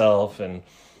grabbed himself, and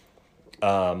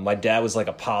my dad was like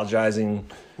apologizing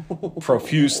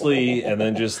profusely, and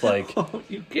then just like,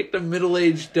 You kicked a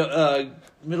middle-aged, I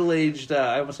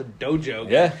almost said dojo.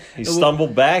 yeah, he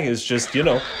stumbled back. It's just,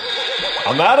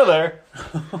 I'm out of there.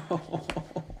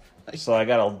 So I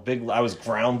got I was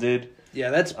grounded. Yeah,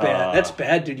 that's bad. That's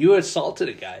bad, dude. You assaulted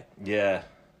a guy. Yeah.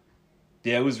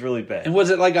 Yeah, it was really bad. And was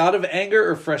it like out of anger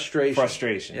or frustration?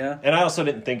 Frustration. Yeah. And I also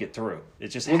didn't think it through. It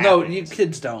just Well, happened. no, you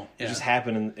kids don't. It Yeah. just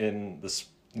happened in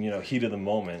the heat of the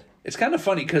moment. It's kind of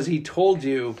funny because he told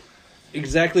you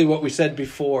exactly what we said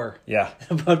before Yeah.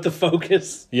 about the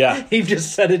focus. Yeah. He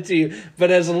just said it to you.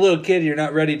 But as a little kid, you're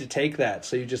not ready to take that.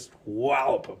 So you just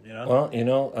wallop him, you know?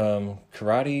 Well,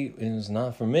 karate is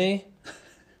not for me.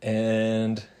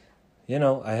 And,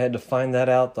 I had to find that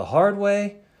out the hard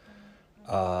way.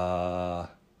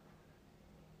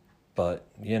 But,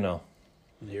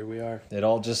 Here we are. it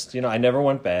all just, I never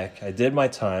went back. I did my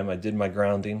time. I did my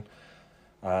grounding.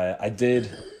 I did,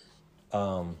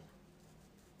 learn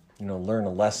a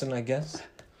lesson, I guess.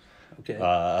 Okay.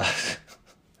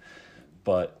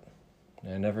 But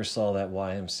I never saw that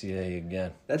YMCA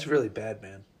again. That's really bad,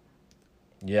 man.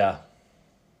 Yeah.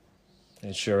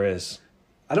 It sure is.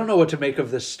 I don't know what to make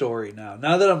of this story now.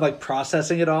 Now that I'm like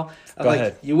processing it all, I'm Go like,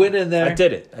 ahead. you went in there. I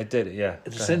did it, yeah. Go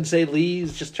ahead. Sensei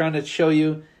Lee's just trying to show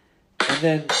you, and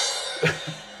then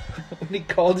when he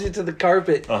called you to the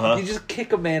carpet, you just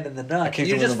kick a man in the nuts. I kicked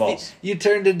you him in just, the balls. You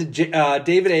turned into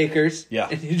David Akers. Yeah.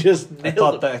 and you just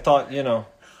nailed him. I thought,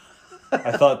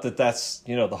 I thought that that's,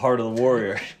 the heart of the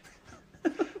warrior.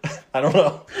 I don't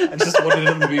know. I just wanted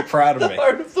him to be proud of me.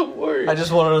 Art of the Warrior. I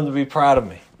just wanted him to be proud of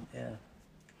me. Yeah.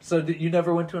 So you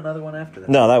never went to another one after that?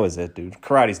 No, that was it, dude.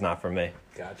 Karate's not for me.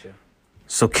 Gotcha.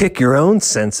 So kick your own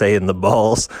sensei in the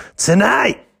balls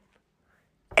tonight.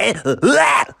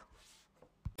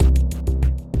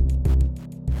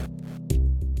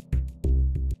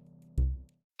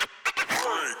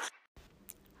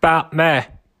 About me.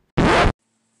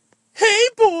 Hey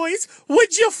boys,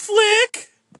 would you flick?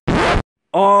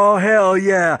 Oh, hell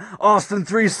yeah. Austin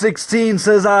 316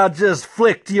 says I just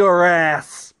flicked your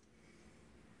ass.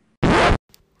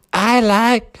 I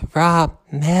like raw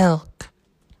milk.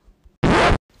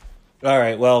 All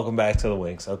right, welcome back to the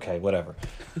Winks. Okay, whatever.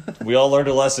 We all learned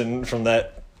a lesson from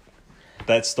that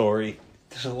story.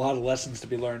 There's a lot of lessons to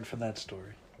be learned from that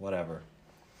story. Whatever.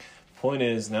 Point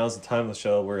is, now's the time of the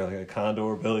show where like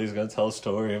Condor Billy's gonna tell a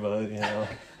story about,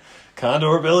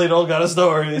 Condor Billy don't got a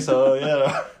story, so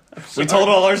we told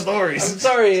all our stories. I'm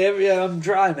sorry, I'm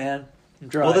dry, man. I'm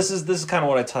dry. Well, this is kind of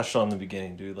what I touched on in the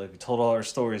beginning, dude. Like, we told all our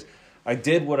stories. I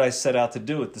did what I set out to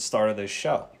do at the start of this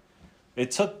show.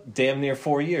 It took damn near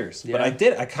 4 years, but I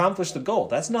accomplished the goal.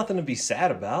 That's nothing to be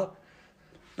sad about.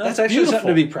 No, that's actually beautiful.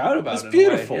 something to be proud about. It's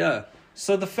beautiful. Yeah.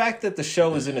 So the fact that the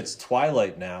show is in its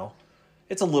twilight now,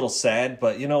 it's a little sad,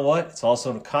 but you know what? It's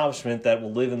also an accomplishment that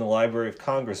will live in the Library of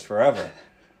Congress forever.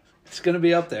 It's going to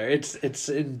be up there. It's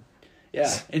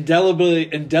indelibly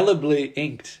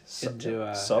inked into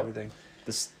everything.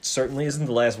 This certainly isn't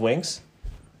the last Winks,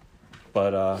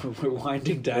 but we're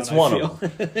winding down. it's one of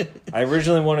them. I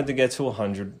originally wanted to get to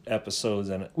 100 episodes,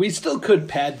 and We still could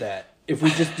pad that if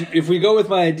we go with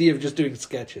my idea of just doing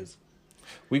sketches.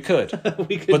 we could.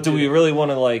 But do we really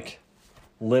want to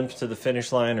limp to the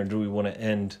finish line, or do we want to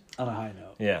end On a high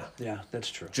note. Yeah, Yeah, that's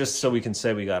true. just so we can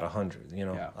say we got 100?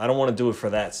 Yeah. I don't want to do it for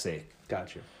that sake.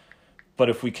 Got you. But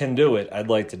if we can do it, I'd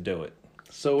like to do it.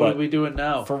 So what But are we doing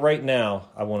now? For right now,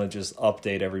 I want to just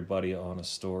update everybody on a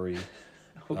story.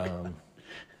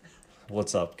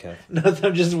 What's up, Kev? Nothing,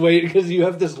 I'm just waiting because you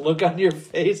have this look on your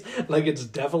face like it's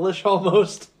devilish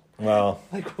almost. Well,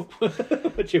 Like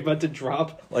what you're about to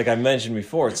drop. like I mentioned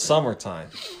before, it's summertime.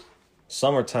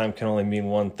 Summertime can only mean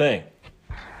one thing.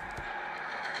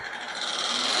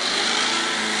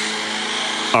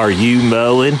 Are you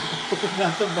mowing?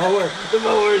 Not the mower. The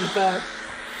mower is back.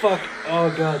 Fuck.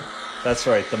 Oh, God. That's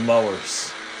right, the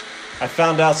mowers. I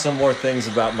found out some more things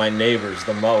about my neighbors,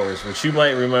 the mowers, which you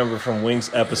might remember from Wings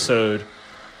episode.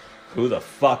 Who the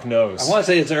fuck knows? I want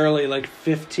to say it's early, like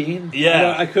 15.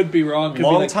 Yeah. I could be wrong. Could be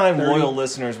Long-time like 30. loyal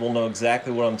listeners will know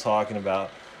exactly what I'm talking about.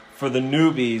 For the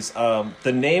newbies,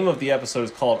 the name of the episode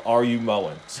is called Are You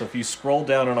Mowing? So if you scroll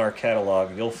down in our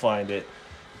catalog, you'll find it.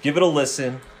 Give it a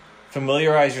listen.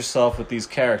 Familiarize yourself with these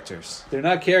characters. They're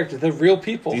not characters. They're real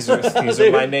people. These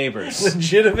are my neighbors.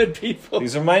 Legitimate people.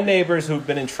 These are my neighbors who've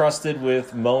been entrusted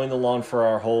with mowing the lawn for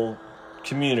our whole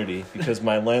community because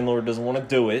my landlord doesn't want to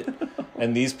do it.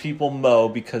 And these people mow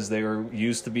because they were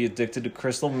used to be addicted to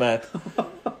crystal meth.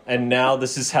 And now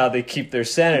this is how they keep their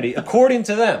sanity, according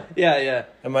to them. Yeah.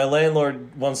 And my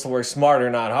landlord wants to work smarter,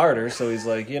 not harder. So he's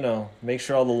like, make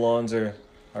sure all the lawns are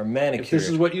manicured. If this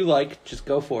is what you like, just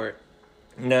go for it.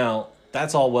 Now,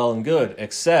 that's all well and good,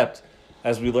 except,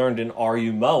 as we learned in Are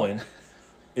You Mowing,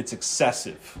 it's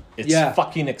excessive. It's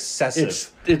fucking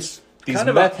excessive. It's These kind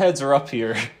of meth heads are up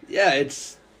here. Yeah,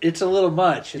 it's a little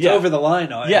much. It's Yeah. over the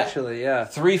line, actually, yeah.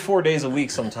 3-4 days a week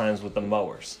sometimes with the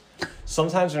mowers.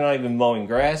 Sometimes they're not even mowing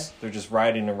grass. They're just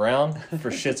riding around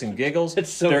for shits and giggles.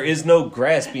 There is no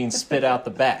grass being spit out the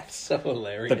back. So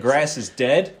hilarious. The grass is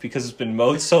dead because it's been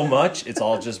mowed so much. It's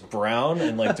all just brown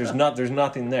and there's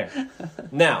nothing there.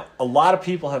 Now, a lot of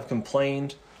people have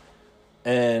complained,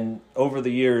 and over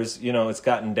the years, it's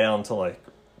gotten down to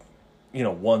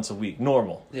once a week,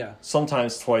 normal. Yeah.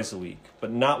 Sometimes twice a week,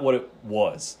 but not what it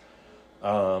was.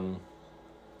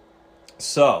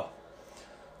 So,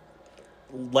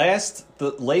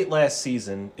 late last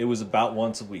season, it was about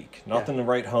once a week. Nothing to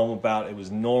write home about. It was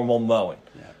normal mowing.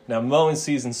 Yeah. Now, mowing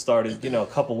season started, a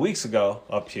couple weeks ago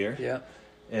up here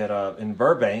in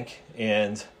Burbank,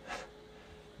 and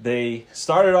they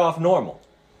started off normal.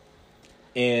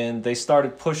 And they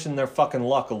started pushing their fucking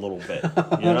luck a little bit,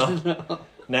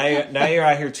 Now you're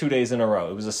out here 2 days in a row.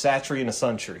 It was a Satry and a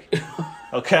Suntree.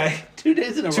 Okay? 2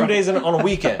 days in a row. 2 days on a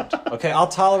weekend. Okay? I'll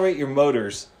tolerate your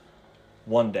motors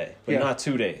one day, but not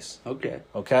 2 days. Okay.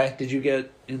 Okay? Did you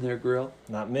get in their grill?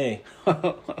 Not me.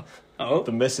 Oh.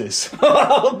 The missus.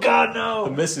 Oh, God, no.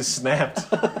 The missus snapped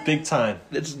big time.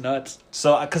 That's nuts.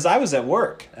 So, because I was at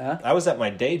work. Uh-huh. I was at my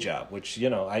day job, which,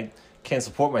 I can't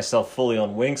support myself fully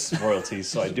on Winks royalties,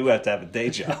 so I do have to have a day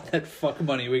job. That fuck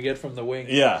money we get from the wings.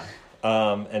 Yeah.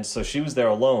 And so she was there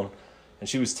alone. And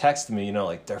she was texting me,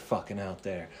 like, they're fucking out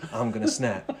there. I'm going to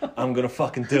snap. I'm going to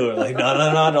fucking do it. Like,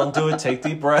 no, don't do it. Take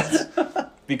deep breaths.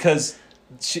 Because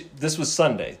this was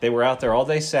Sunday. They were out there all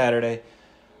day Saturday.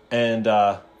 And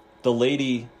there's a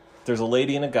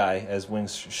lady and a guy, as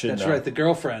Wings should know. That's right, the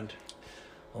girlfriend.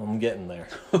 Well, I'm getting there.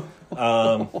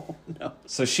 No.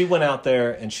 So she went out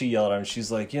there and she yelled at him.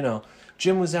 She's like,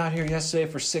 Jim was out here yesterday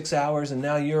for 6 hours and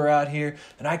now you're out here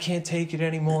and I can't take it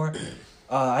anymore.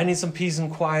 I need some peace and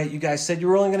quiet. You guys said you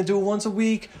were only going to do it once a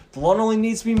week. The lawn only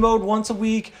needs to be mowed once a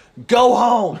week. Go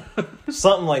home.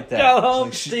 Something like that. Go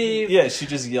home, Steve. She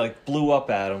just blew up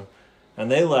at him. And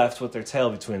they left with their tail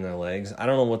between their legs. I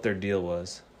don't know what their deal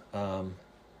was.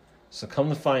 So come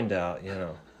to find out,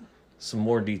 some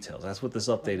more details. That's what this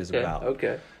update is about.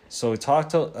 Okay. So we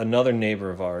talked to another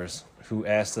neighbor of ours who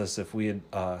asked us if we had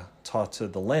talked to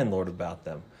the landlord about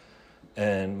them.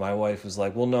 And my wife was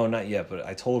like, well, no, not yet, but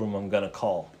I told him I'm going to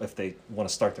call if they want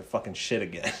to start their fucking shit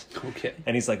again. Okay.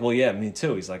 And he's like, well, yeah, me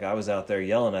too. He's like, I was out there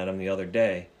yelling at him the other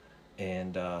day,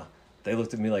 and they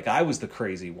looked at me like I was the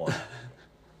crazy one.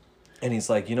 And he's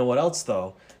like, you know what else,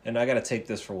 though? And I got to take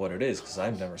this for what it is, because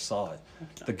I never saw it.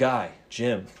 The guy,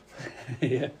 Jim.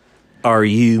 Yeah. Are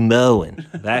you mowing?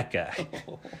 That guy.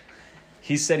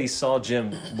 He said he saw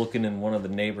Jim looking in one of the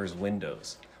neighbors'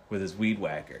 windows with his weed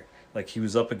whacker. Like, he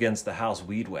was up against the house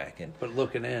weed whacking. But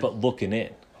looking in.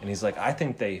 And he's like, I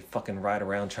think they fucking ride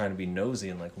around trying to be nosy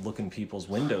and, like, look in people's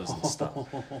windows and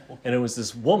stuff. And it was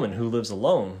this woman who lives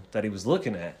alone that he was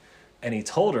looking at. And he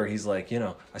told her, he's like,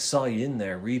 I saw you in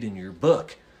there reading your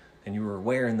book. And you were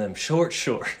wearing them short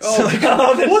shorts. Oh, like,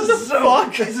 God, what the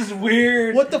fuck? This is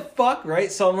weird. What the fuck,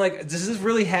 right? So I'm like, does this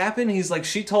really happen? He's like,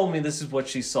 she told me this is what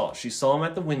she saw. She saw him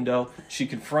at the window. She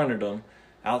confronted him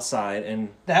outside. And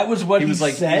that was what he was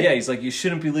like, said? Yeah, he's like, you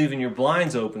shouldn't be leaving your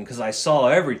blinds open because I saw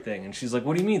everything. And she's like,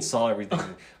 what do you mean saw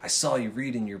everything? I saw you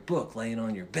reading your book laying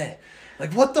on your bed.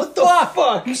 Like, what the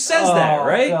fuck? Who says that,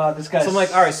 right? God, this guy's... So I'm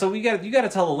like, all right, so you got to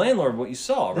tell the landlord what you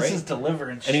saw, right? This is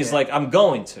deliverance And he's shit. like, I'm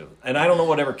going to. And I don't know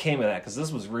whatever came of that because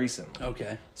this was recent.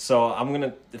 Okay. So I'm going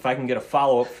to, if I can get a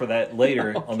follow-up for that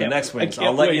later on the next Wings, I'll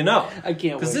can't let wait. you know. I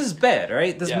can't Because wait. this is bad,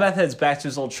 right? This Yeah. meth head's back to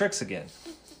his old tricks again.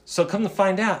 So come to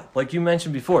find out, like you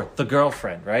mentioned before, the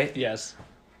girlfriend, right? Yes.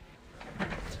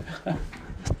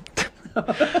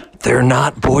 They're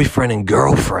not boyfriend and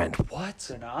girlfriend. What?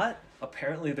 They're not?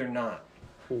 Apparently they're not.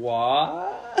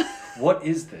 What? What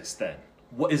is this then?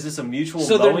 What is this, a mutual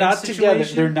So they're mowing not situation?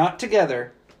 together. They're not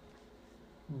together.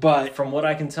 But From what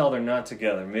I can tell, they're not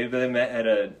together. Maybe they met at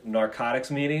a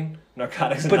narcotics meeting.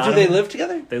 Narcotics do they Anonymous. live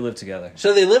together? They live together.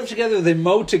 So they live together, they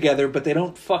mow together, but they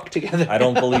don't fuck together. I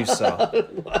don't believe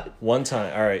so. One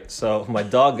time, all right, so my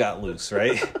dog got loose,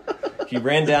 right? He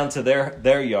ran down to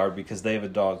their yard because they have a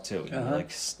dog too. He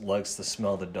likes to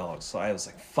smell the dogs. So I was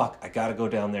like, fuck, I got to go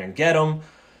down there and get him.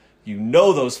 You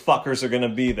know those fuckers are going to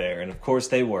be there. And of course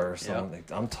they were. So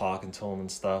I'm talking to them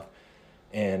and stuff.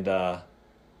 And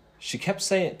she kept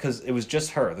saying, because it was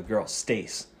just her, the girl,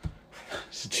 Stace.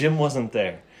 Jim wasn't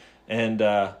there. And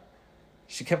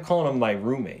she kept calling him my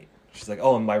roommate. She's like,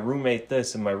 oh, and my roommate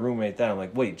this and my roommate that. I'm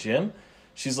like, wait, Jim?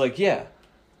 She's like, yeah.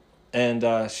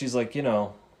 And she's like,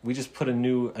 we just put a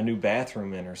new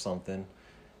bathroom in or something.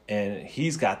 And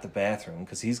he's got the bathroom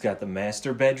because he's got the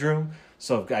master bedroom.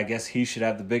 So I guess he should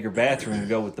have the bigger bathroom to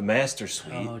go with the master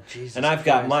suite. Oh, Jesus And I've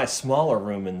got Christ. my smaller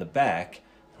room in the back.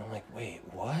 And I'm like, wait,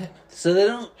 what? So they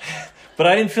don't... But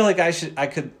I didn't feel like I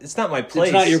could, it's not my place.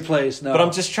 It's not your place, no. But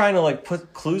I'm just trying to like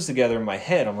put clues together in my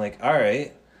head. I'm like, all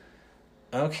right,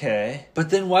 okay.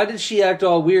 But then why did she act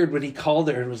all weird when he called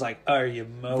her and was like, are you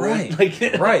mowing? Right,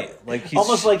 Like, right. Like he's,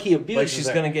 almost like he abuses like she's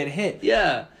her. going to get hit.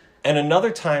 Yeah. And another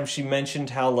time she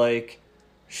mentioned how like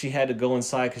she had to go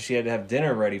inside because she had to have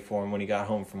dinner ready for him when he got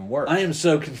home from work. I am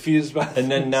so confused by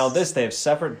And then now they have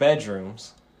separate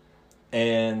bedrooms.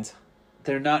 And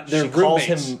they're she roommates. calls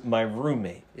him my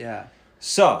roommate. Yeah.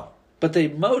 So. But they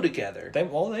mow together. They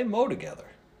mow together.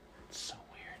 So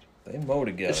weird. They mow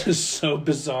together. This is so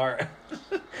bizarre.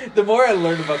 The more I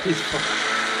learn about these...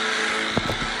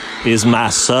 Is my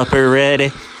supper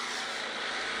ready?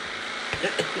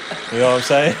 You know what I'm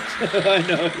saying? I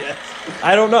know, yes.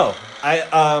 I don't know.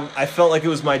 I felt like it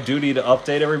was my duty to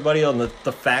update everybody on the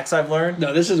facts I've learned.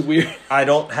 No, this is weird. I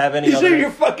don't have any These other. are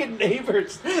your fucking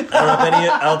neighbors. I don't have any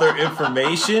other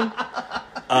information.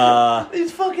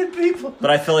 These fucking people. But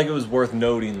I feel like it was worth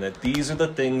noting that these are the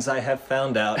things I have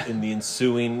found out in the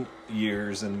ensuing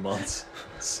years and months.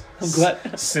 I'm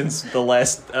glad. Since the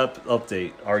last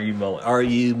update. Are you mowing? Are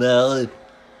you mowing?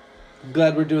 I'm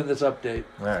glad we're doing this update.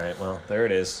 All right, well, there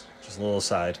it is. Just a little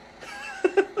aside.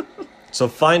 So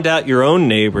find out your own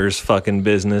neighbor's fucking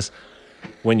business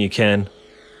when you can.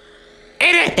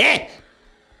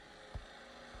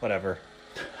 Whatever.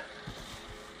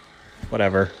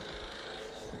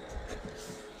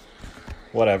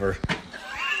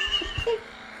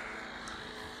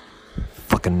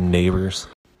 Fucking neighbors.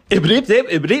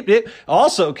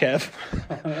 Also, Kev,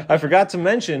 I forgot to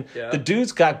mention, the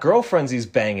dude's got girlfriends he's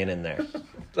banging in there.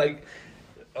 Like,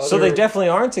 So they definitely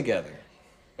aren't together.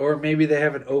 or maybe they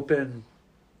have an open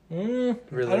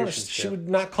relationship. She would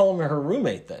not call him her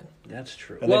roommate then. That's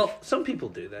true. And Well, they- some people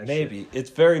do that. Maybe. It's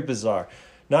very bizarre.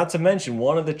 Not to mention,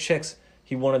 one of the chicks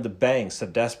he wanted to bang so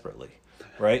desperately,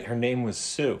 right? Her name was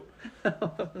Sue.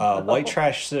 White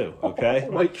trash Sue, okay?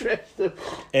 White trash.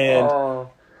 And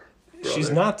she's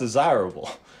not desirable.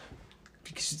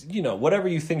 Because, you know, whatever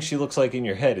you think she looks like in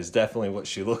your head is definitely what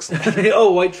she looks like.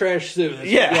 Oh, white trash Sue.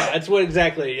 Yeah. That's what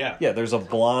exactly, yeah. Yeah, there's a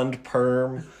blonde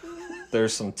perm.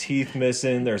 There's some teeth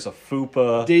missing. There's a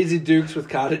fupa. Daisy Dukes with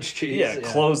cottage cheese. Yeah,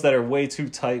 clothes that are way too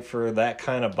tight for that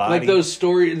kind of body. Like those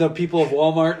the people of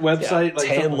Walmart website. Like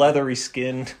tan, something- leathery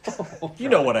skin. You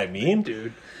know what I mean,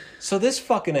 dude. So this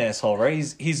fucking asshole,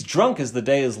 right? He's drunk as the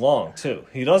day is long too.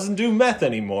 He doesn't do meth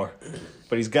anymore,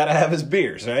 but he's got to have his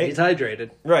beers, right? He's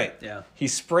hydrated. Right. Yeah. He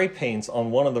spray paints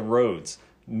on one of the roads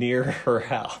near her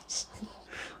house.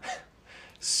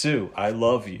 Sue, I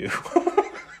love you. What the fuck?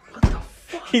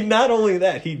 He not only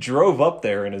that, he drove up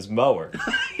there in his mower.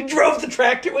 He drove the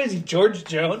tractor. Was he George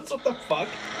Jones? What the fuck?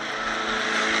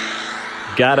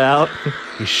 Got out,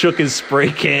 he shook his spray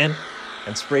can,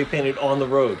 and spray painted on the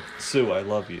road, Sue, I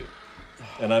love you.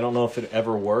 And I don't know if it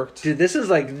ever worked. Dude, this is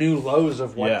like new lows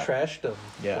of white Yeah. trashdom.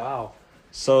 Yeah. Wow.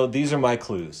 So these are my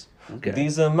clues. Okay.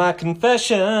 These are my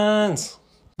confessions.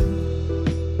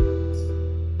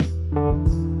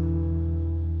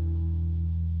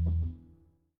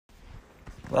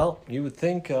 Well, you would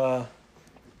think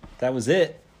that was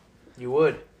it, You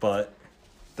would. but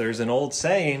there's an old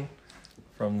saying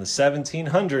from the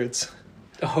 1700s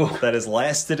Oh, that has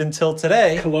lasted until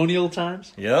today. colonial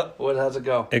times? Yep. How's it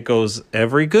go? It goes,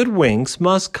 every good winks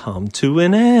must come to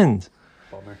an end.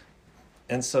 Bummer.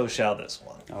 And so shall this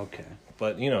one. Okay.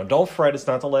 But, you know, don't fret. It's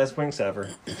not the last winks ever.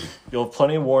 You'll have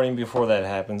plenty of warning before that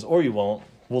happens, or you won't.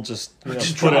 We'll just, you know,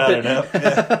 Just put it drop out it. enough.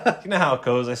 Yeah. You know how it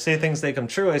goes. I say things, they come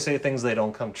true. I say things, they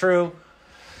don't come true.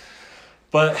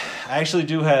 But I actually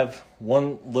do have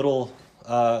one little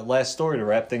last story to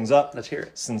wrap things up. Let's hear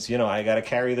it. Since, you know, I got to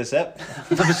carry this ep.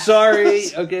 I'm sorry.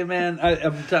 Okay, man.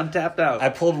 I'm tapped out. I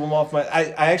pulled one off my...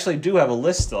 I actually do have a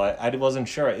list still. I wasn't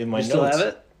sure in my You notes. still have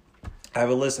it? I have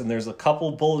a list, and there's a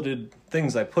couple bulleted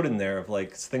things I put in there of,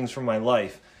 like, things from my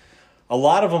life. A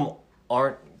lot of them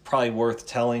aren't probably worth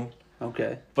telling,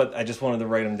 Okay. but I just wanted to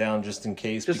write them down just in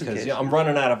case, Just in because case, you know, I'm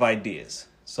running out of ideas.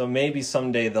 So maybe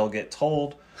someday they'll get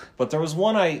told. But there was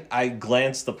one I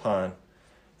glanced upon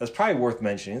that's probably worth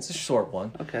mentioning. It's a short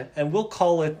one. Okay. And we'll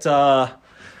call it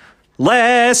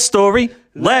Last Story.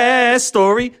 Last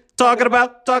Story. Talking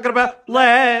about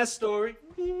last story.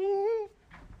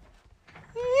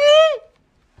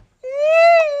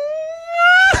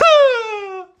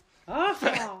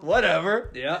 Whatever.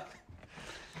 Yeah.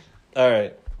 All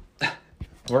right.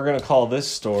 We're going to call this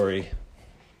story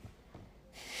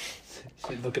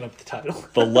So you're looking up the title.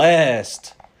 The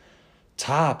Last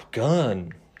Top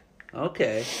Gun.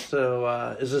 Okay.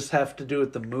 So does this have to do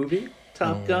with the movie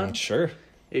Top Gun? Sure.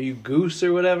 Are you Goose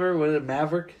or whatever? Was it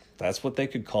Maverick? That's what they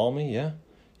could call me, yeah.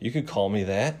 You could call me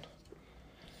that.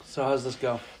 So how's this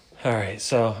go? All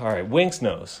right, Winks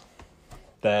knows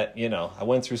that, you know, I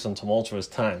went through some tumultuous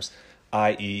times,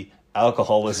 i.e.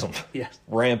 alcoholism, Yes.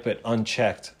 rampant,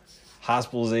 unchecked,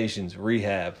 hospitalizations,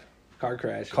 rehab, Car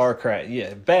crash. car crash,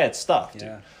 yeah, bad stuff, dude.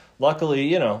 Yeah. Luckily,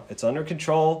 you know, it's under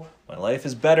control. My life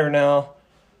is better now,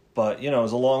 but, you know, it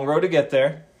was a long road to get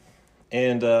there.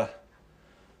 And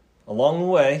along the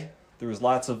way, there was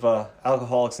lots of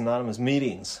Alcoholics Anonymous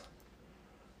meetings.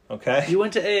 Okay? You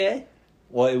went to AA?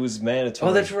 Well, it was mandatory.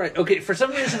 Oh, that's right. Okay, for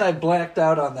some reason I blacked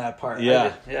out on that part.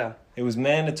 Yeah. Yeah. It was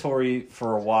mandatory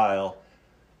for a while,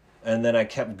 and then I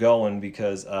kept going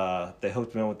because they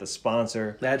hooked me up with the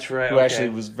sponsor, That's right. who okay. actually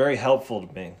was very helpful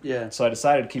to me. Yeah. So I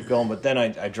decided to keep going, but then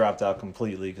I dropped out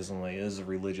completely because I'm like, this is a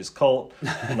religious cult.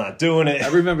 I'm not doing it. I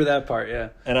remember that part, yeah.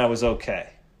 And I was okay.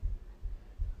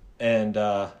 And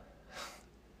so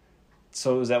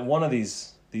it was at one of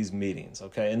these meetings,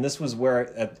 okay? And this was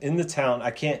where, in the town,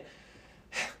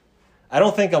 I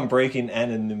don't think I'm breaking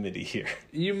anonymity here.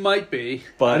 You might be,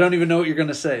 But- I don't even know what you're going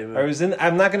to say. But...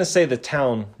 I'm not going to say the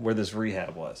town where this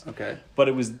rehab was. Okay. But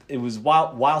it was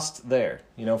whilst there,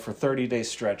 you know, for 30-day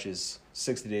stretches,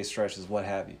 60-day stretches, what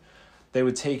have you. They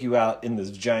would take you out in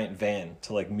this giant van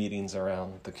to, like, meetings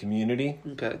around the community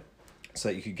Okay. so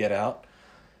that you could get out.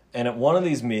 And at one of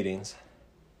these meetings,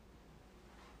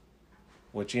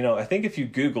 which, you know, I think if you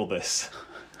Google this,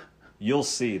 you'll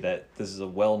see that this is a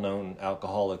well-known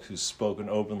alcoholic who's spoken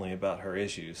openly about her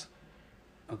issues.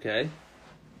 Okay.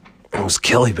 It was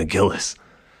Kelly McGillis.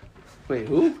 Wait,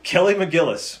 who? Kelly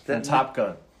McGillis from That- Top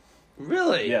Gun.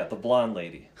 Really? Yeah, the blonde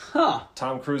lady. Huh.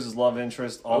 Tom Cruise's love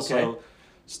interest. Also Okay.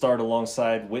 starred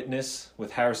alongside Witness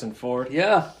with Harrison Ford.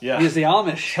 Yeah. Yeah. He's the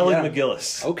Amish. Kelly yeah.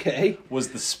 McGillis Okay. was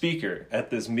the speaker at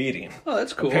this meeting. Oh,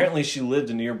 that's cool. Apparently she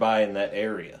lived nearby in that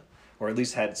area, or at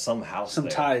least had some house Some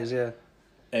there. ties, yeah.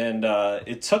 And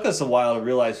it took us a while to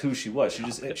realize who she was.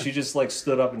 She just like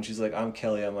stood up and she's like, "I'm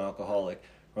Kelly, I'm an alcoholic."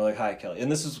 We're like, "Hi, Kelly."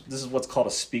 And this is what's called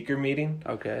a speaker meeting.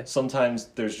 Okay. Sometimes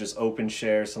there's just open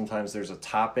share. Sometimes there's a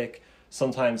topic.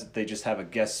 Sometimes they just have a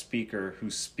guest speaker who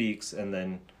speaks, and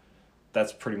then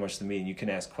that's pretty much the meeting. You can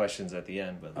ask questions at the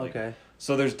end, but like, Okay.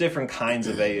 So there's different kinds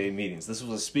of AA meetings. This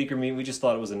was a speaker meeting. We just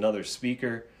thought it was another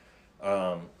speaker.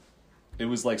 It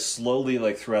was like slowly,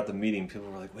 like throughout the meeting, people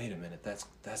were like, "Wait a minute,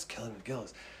 that's Kelly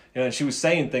McGillis." You know, and she was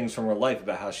saying things from her life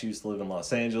about how she used to live in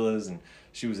Los Angeles and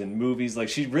she was in movies. Like,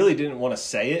 she really didn't want to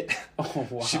say it. Oh,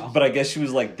 wow. But I guess she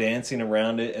was like dancing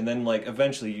around it, and then like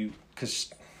eventually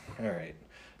all right,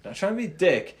 not trying to be a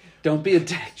dick. Don't be a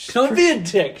dick. Don't be a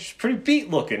dick. She's pretty beat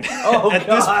looking Oh, at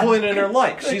this God. point in her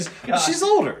life. She's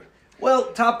older.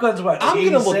 Well, Top Gun's what? I'm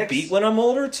gonna look 86? beat when I'm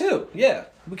older too. Yeah,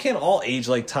 we can't all age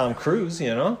like Tom Cruise,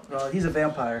 you know. He's a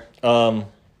vampire.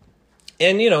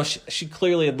 And you know, she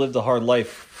clearly had lived a hard life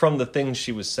from the things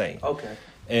she was saying. Okay.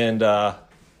 And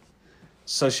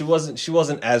so she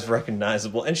wasn't as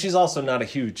recognizable, and she's also not a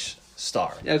huge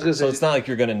star. Yeah, I was gonna so say, it's not like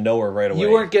you're gonna know her right away.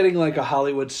 You weren't getting like a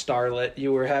Hollywood starlet.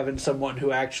 You were having someone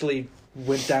who actually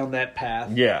went down that path.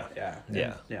 Yeah.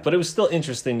 Yeah. But it was still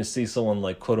interesting to see someone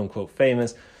like quote unquote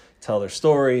famous tell their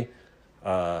story.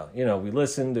 You know, we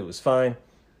listened. It was fine.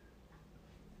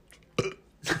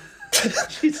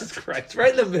 Jesus Christ!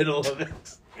 Right in the middle of it.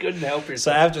 Couldn't help So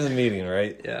yourself. after the meeting,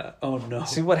 right? Yeah. Oh no.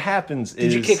 See what happens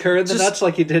is Did you kick her in the just- nuts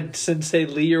like you did Sensei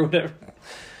Lee or whatever?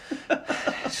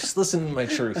 Just listen to my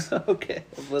truth. Okay.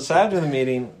 So after the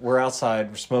meeting, we're outside,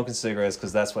 we're smoking cigarettes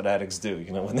because that's what addicts do.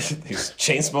 You know, when they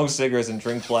chain smoke cigarettes and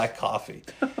drink black coffee.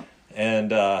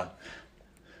 And a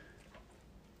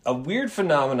weird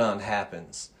phenomenon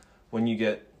happens when you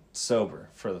get sober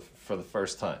for the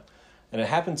first time, and it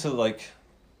happened to like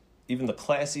even the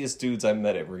classiest dudes I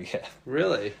met at rehab.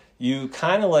 Really? You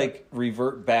kind of like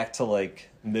revert back to like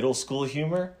middle school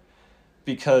humor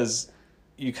because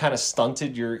you kind of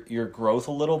stunted your growth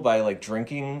a little by like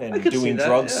drinking and could see doing that,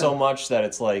 drugs yeah. so much that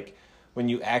it's like when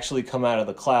you actually come out of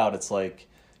the cloud, it's like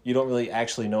you don't really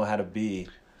actually know how to be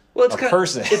Well, it's a kind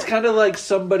person. It's kind of like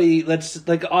somebody like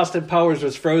Austin Powers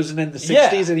was frozen in the 60s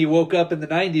Yeah. and he woke up in the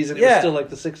 90s and it was Yeah. still like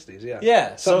the 60s. Yeah.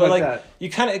 Yeah, so Something like that.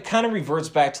 it kind of reverts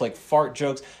back to like fart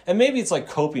jokes, and maybe it's like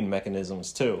coping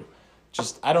mechanisms too.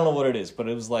 Just I don't know what it is, but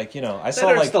it was like, you know, I saw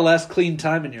That like it's the last clean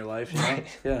time in your life. You know?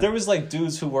 Yeah. there was like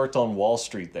dudes who worked on Wall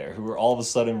Street there who were all of a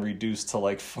sudden reduced to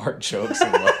like fart jokes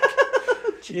and like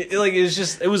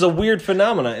it was a weird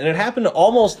phenomenon, and it happened to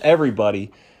almost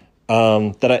everybody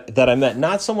that I met.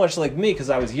 Not so much like me because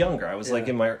I was younger. I was like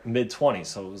in my mid-20s,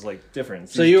 so it was like different.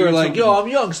 So These you were dudes like, who- yo, I'm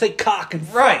young, say cock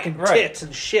and Right, fucking right. tits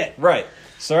and shit. Right.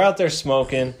 So they're out there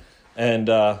smoking, and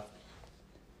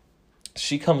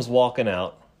she comes walking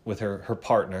out with her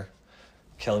partner,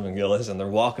 Kelly McGillis, and they're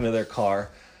walking to their car,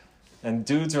 and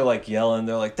dudes are like yelling.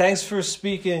 They're like, "Thanks for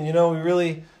speaking. You know, we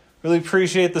really, really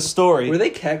appreciate the story." Were they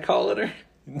catcalling her?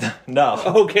 No.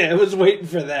 Okay, I was waiting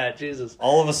for that. Jesus.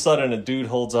 All of a sudden, a dude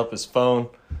holds up his phone,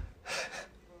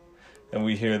 and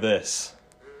we hear this.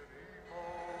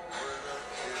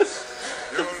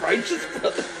 Righteous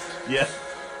Brothers. Yeah.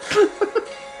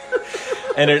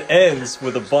 And it ends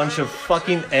with a bunch of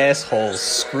fucking assholes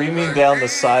screaming down the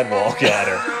sidewalk at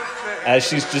her as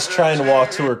she's just trying to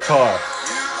walk to her car.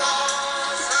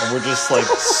 And we're just like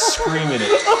screaming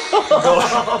it.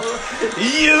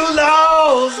 You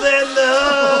lost and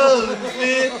loved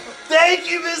me. Thank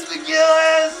you, Miss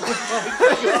McGillis.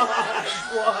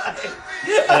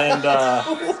 And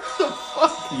what the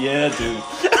fuck? Yeah, dude.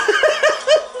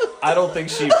 I don't think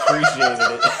she appreciated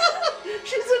it.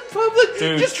 She's in public,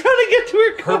 Dude, just trying to get to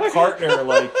her car. Her partner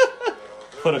like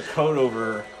put a coat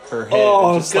over her head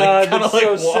Oh, and just God, like kind of that's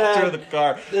like so walked her sad. to the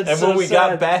car. That's and so when we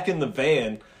sad. got back in the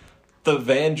van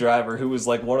driver, who was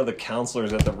like one of the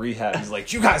counselors at the rehab, he's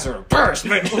like, "You guys are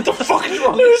embarrassment. What the fuck is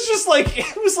wrong?"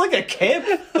 It was like a camp.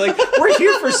 Like, we're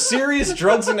here for serious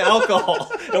drugs and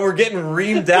alcohol, and we're getting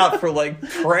reamed out for like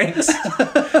pranks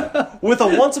with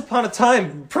a once upon a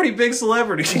time pretty big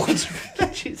celebrity.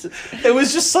 Jesus. It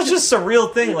was just such a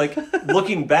surreal thing, like,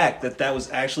 looking back, that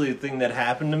was actually a thing that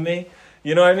happened to me.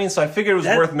 You know what I mean? So I figured it was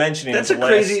worth mentioning as the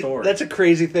last story. That's a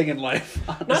crazy thing in life.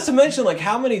 Honestly. Not to mention, like,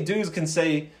 how many dudes can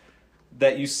say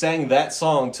that you sang that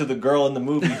song to the girl in the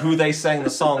movie who they sang the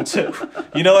song to?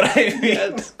 You know what I mean?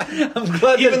 Yes. I'm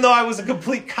glad Even though I was a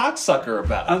complete cocksucker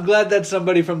about it. I'm glad that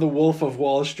somebody from The Wolf of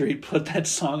Wall Street put that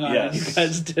song on and you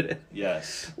guys did it.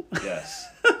 Yes.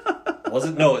 Was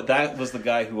it? No, that was the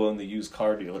guy who owned the used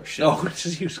car dealership. Oh, it's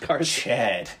just used cars.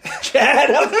 Chad.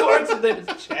 Chad, of course his name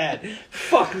is Chad.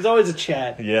 Fuck, there's always a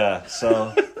Chad. Yeah,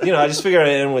 so, I just figured I'd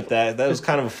end with that. That was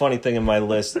kind of a funny thing in my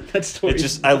list.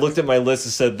 I looked at my list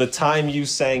and said, the time you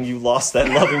sang you lost that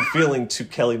loving feeling to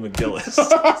Kelly McGillis.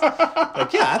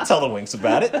 Like, yeah, I'd tell the Winks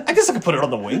about it. I guess I could put it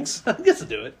on the Winks. I guess I'll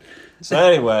do it. So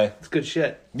anyway. It's good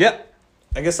shit. Yep.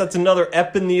 I guess that's another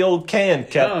ep in the old can,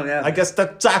 Kev. Oh, yeah. I guess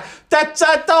that's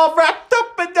all wrapped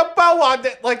up in the bow on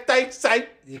it, like they say.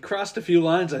 You crossed a few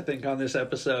lines, I think, on this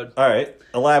episode. All right,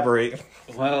 elaborate.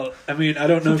 Well, I mean, I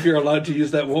don't know if you're allowed to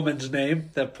use that woman's name,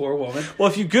 that poor woman. Well,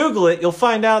 if you Google it, you'll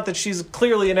find out that she's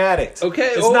clearly an addict.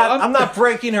 Okay, I'm not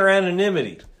breaking her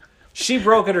anonymity. She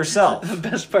broke it herself. The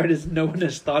best part is no one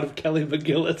has thought of Kelly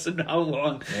McGillis in how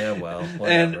long. Yeah, well,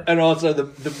 whatever. And also the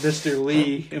Mr.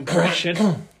 Lee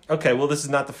impression. Okay, well, this is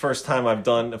not the first time I've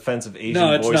done offensive Asian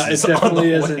No, voices. it definitely on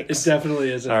the isn't. Winks. It definitely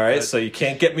isn't. All right, but so you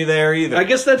can't get me there either. I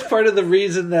guess that's part of the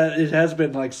reason that it has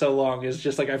been like so long. Is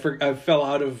just like I fell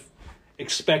out of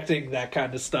expecting that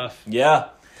kind of stuff. Yeah,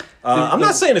 I'm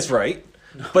not saying it's right,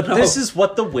 but this is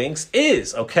what the Winks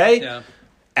is. Okay, Yeah.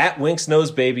 At Winks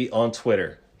Knows Baby on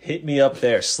Twitter. Hit me up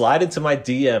there. Slide into my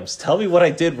DMs. Tell me what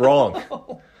I did wrong.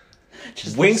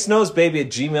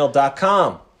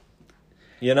 WinksKnowsBaby@gmail.com.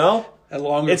 You know?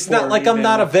 It's not like I'm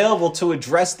not available to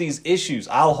address these issues.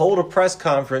 I'll hold a press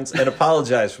conference and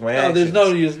apologize for my actions. There's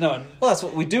no use. No. Well, that's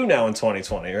what we do now in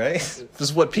 2020, right? This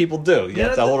is what people do. You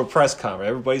have to hold a press conference.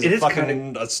 Everybody's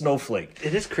a snowflake.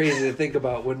 It is crazy to think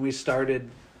about when we started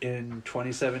in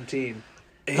 2017.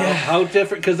 How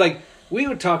different? Because like we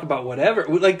would talk about whatever.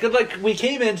 Like we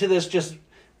came into this just.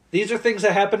 These are things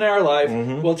that happen in our life.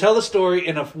 Mm-hmm. We'll tell the story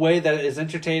in a way that is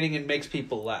entertaining and makes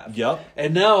people laugh. Yep.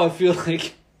 And now I feel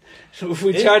like if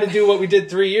we try to do what we did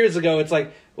 3 years ago, it's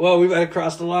like, well, we might have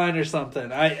crossed the line or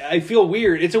something. I feel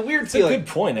weird. It's a weird feeling. It's a good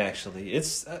point, actually.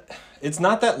 It's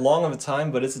not that long of a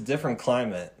time, but it's a different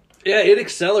climate. Yeah, it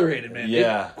accelerated, man.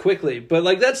 Yeah. Quickly. But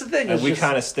like that's the thing. And we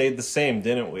kind of stayed the same,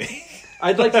 didn't we?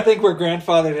 I'd like to think we're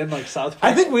grandfathered in like South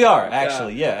Park. I think we are,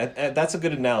 actually. Yeah, that's a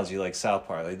good analogy, like South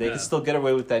Park. Like, they can still get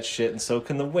away with that shit, and so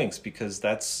can the Winks, because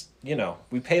that's,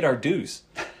 we paid our dues.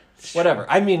 Whatever.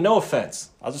 I mean, no offense.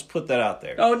 I'll just put that out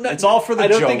there. Oh, no, it's all for the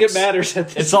jokes. I don't think it matters at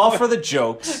this It's all for the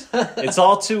jokes. It's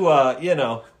all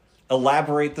to,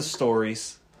 elaborate the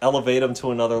stories, elevate them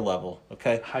to another level,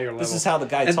 okay? Higher level. This is how the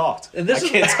guy talked. And this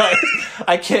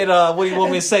I can't, what do you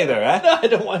want me to say there, huh? No, I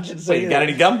don't want you to say you got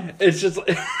any gum? It's just...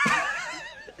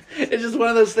 It's just one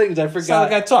of those things. I forgot. That's how the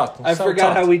guy talked. I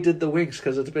forgot how we did the Winks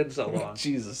because it's been so long.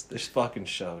 Jesus, this fucking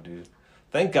show, dude.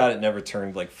 Thank God it never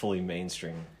turned like fully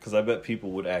mainstream, because I bet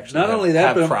people would actually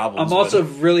have problems. I'm also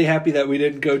really happy that we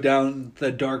didn't go down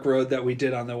the dark road that we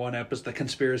did on the one episode, the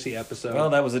conspiracy episode.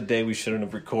 Well, that was a day we shouldn't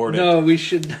have recorded. No, we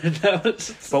shouldn't.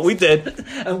 But we did.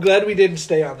 I'm glad we didn't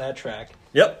stay on that track.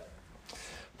 Yep.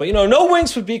 But no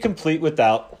Winks would be complete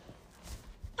without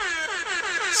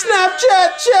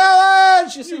Snapchat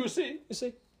challenge. You see.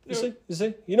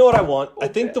 You know what I want? Okay. I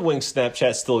think the Winks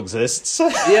Snapchat still exists.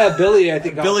 Yeah, Billy. I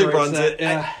think Billy runs that. it.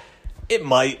 Yeah. It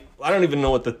might. I don't even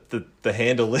know what the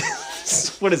handle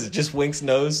is. What is it? Just Winks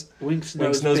Knows. Winks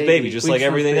Knows Baby. Just Winks like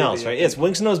everything else, right? Yeah, it's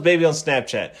Winks Knows Baby on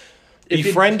Snapchat.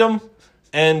 Befriend them.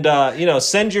 And,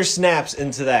 send your snaps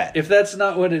into that. If that's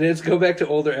not what it is, go back to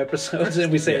older episodes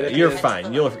and we say that. You're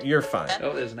fine. You're fine.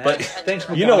 Oh, there's an ad. But thanks,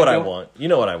 you know what I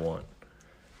want.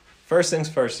 First things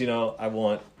first, I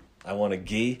want a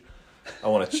gi. I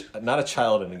want not a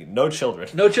child and a gi. No children.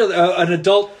 No children. An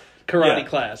adult karate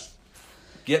class.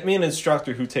 Get me an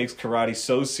instructor who takes karate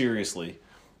so seriously,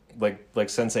 like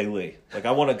Sensei Lee. Like,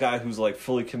 I want a guy who's like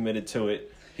fully committed to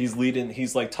it. He's leading.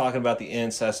 He's like talking about the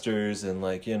ancestors and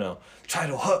like try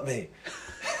to hurt me.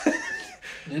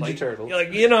 Ninja Turtle.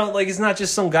 Like he's not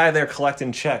just some guy there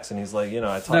collecting checks, and he's like,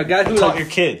 I taught your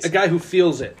kids. A guy who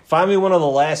feels it. Find me one of the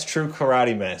last true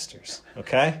karate masters,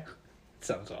 okay?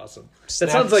 Sounds awesome. That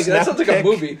sounds like a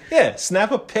movie. Yeah,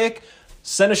 snap a pic,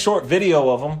 send a short video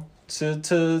of them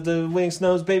to the Winks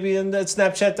Knows Baby and at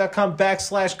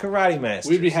Snapchat.com/karate masters.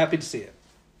 We'd be happy to see it.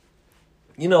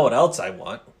 You know what else I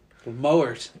want?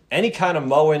 Mowers. Any kind of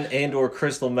mowing and or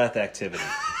crystal meth activity.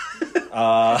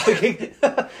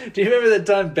 Do you remember that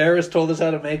time Barris told us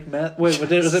how to make meth? Wait,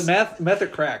 was it meth or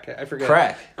crack? I forget.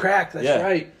 Crack. That's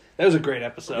right. That was a great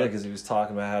episode. Yeah, because he was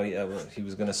talking about how he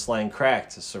was going to slang crack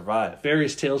to survive.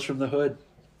 Various tales from the hood.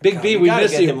 Big God, B, we gotta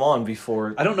miss get you. him on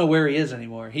before. I don't know where he is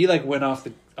anymore. He went off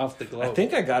the globe. I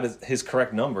think I got his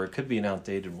correct number. It could be an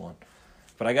outdated one,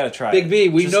 but I got to try. Big B,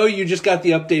 we know you just got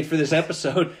the update for this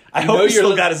episode. I hope he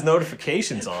still got his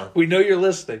notifications on. We know you're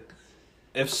listening.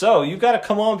 If so, you got to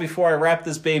come on before I wrap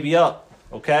this baby up.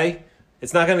 Okay,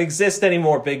 it's not going to exist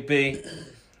anymore, Big B.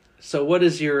 So what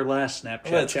is your last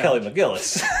Snapchat Well, it's challenge? Kelly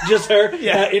McGillis. Just her?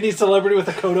 Yeah. Any celebrity with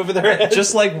a coat over their head?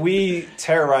 Just like we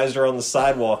terrorized her on the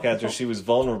sidewalk after she was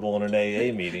vulnerable in an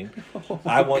AA meeting.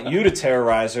 I want you to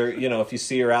terrorize her, if you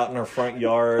see her out in her front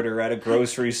yard or at a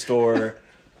grocery store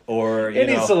or,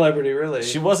 Any celebrity, really.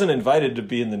 She wasn't invited to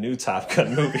be in the new Top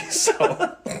Gun movie,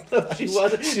 so She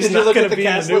wasn't. she's Did you not look going at to the be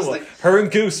in the cast new listing? one. Her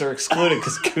and Goose are excluded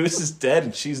because Goose is dead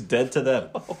and she's dead to them.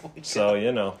 So,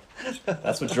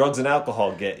 that's what drugs and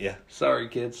alcohol get you. Sorry,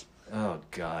 kids. Oh,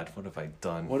 God, what have I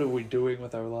done? What are we doing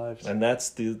with our lives? And that's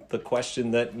the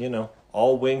question that,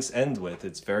 all wings end with.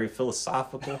 It's very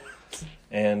philosophical.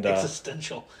 And,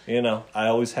 Existential. I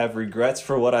always have regrets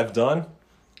for what I've done.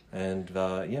 And,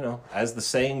 as the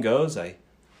saying goes, I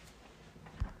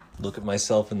look at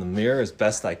myself in the mirror as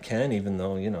best I can, even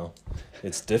though,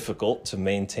 it's difficult to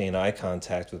maintain eye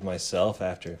contact with myself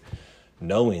after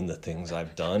knowing the things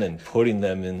I've done and putting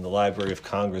them in the Library of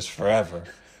Congress forever.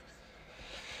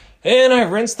 And I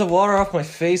rinse the water off my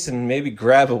face and maybe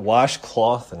grab a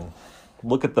washcloth and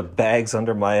look at the bags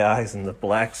under my eyes and the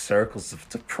black circles of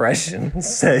depression and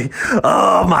say,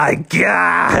 oh my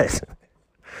God,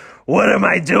 what am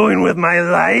I doing with my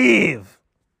life?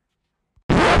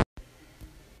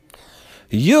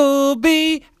 You'll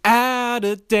be out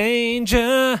of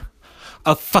danger.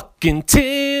 A fucking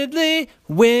tiddly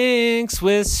winks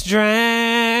with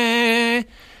strangers.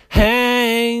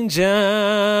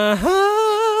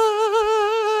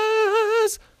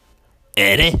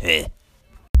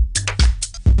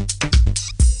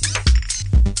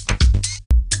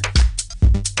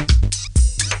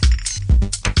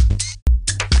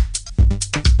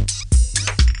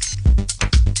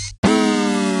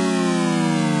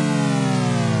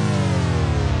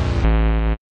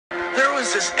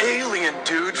 This alien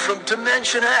dude from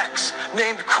Dimension X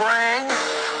named Krang.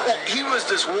 Well, he was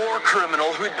this war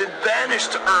criminal who'd been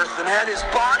banished to Earth and had his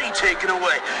body taken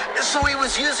away. So he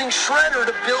was using Shredder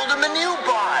to build him a new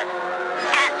bot.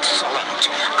 Excellent.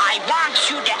 I want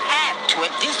you to add to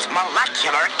it this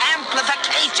molecular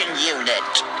amplification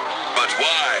unit. But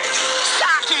why?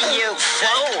 Saki, you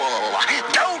fool!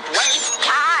 Don't waste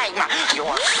time!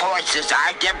 Your forces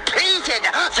are depleted!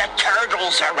 The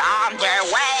turtles are on their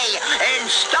way!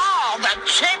 Install the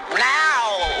chip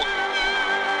now!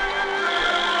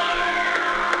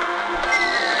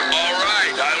 All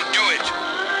right, I'll do it.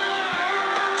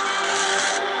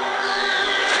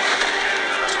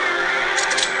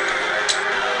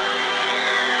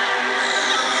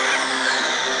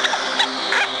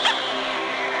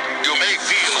 You may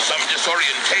feel some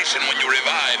disorientation when you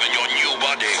revive in your new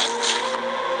body.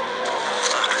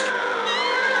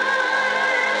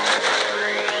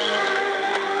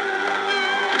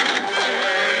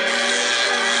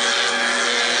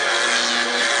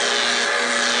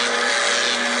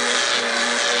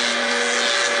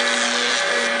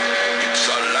 It's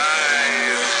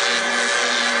alive.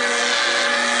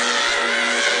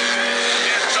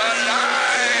 It's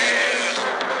alive.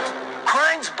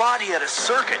 Krang's body had a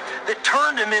circuit that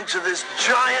turned him into this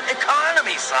giant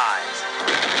economy size.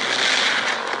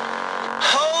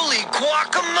 Holy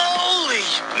guacamole!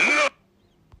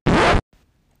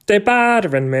 They're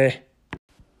bothering me.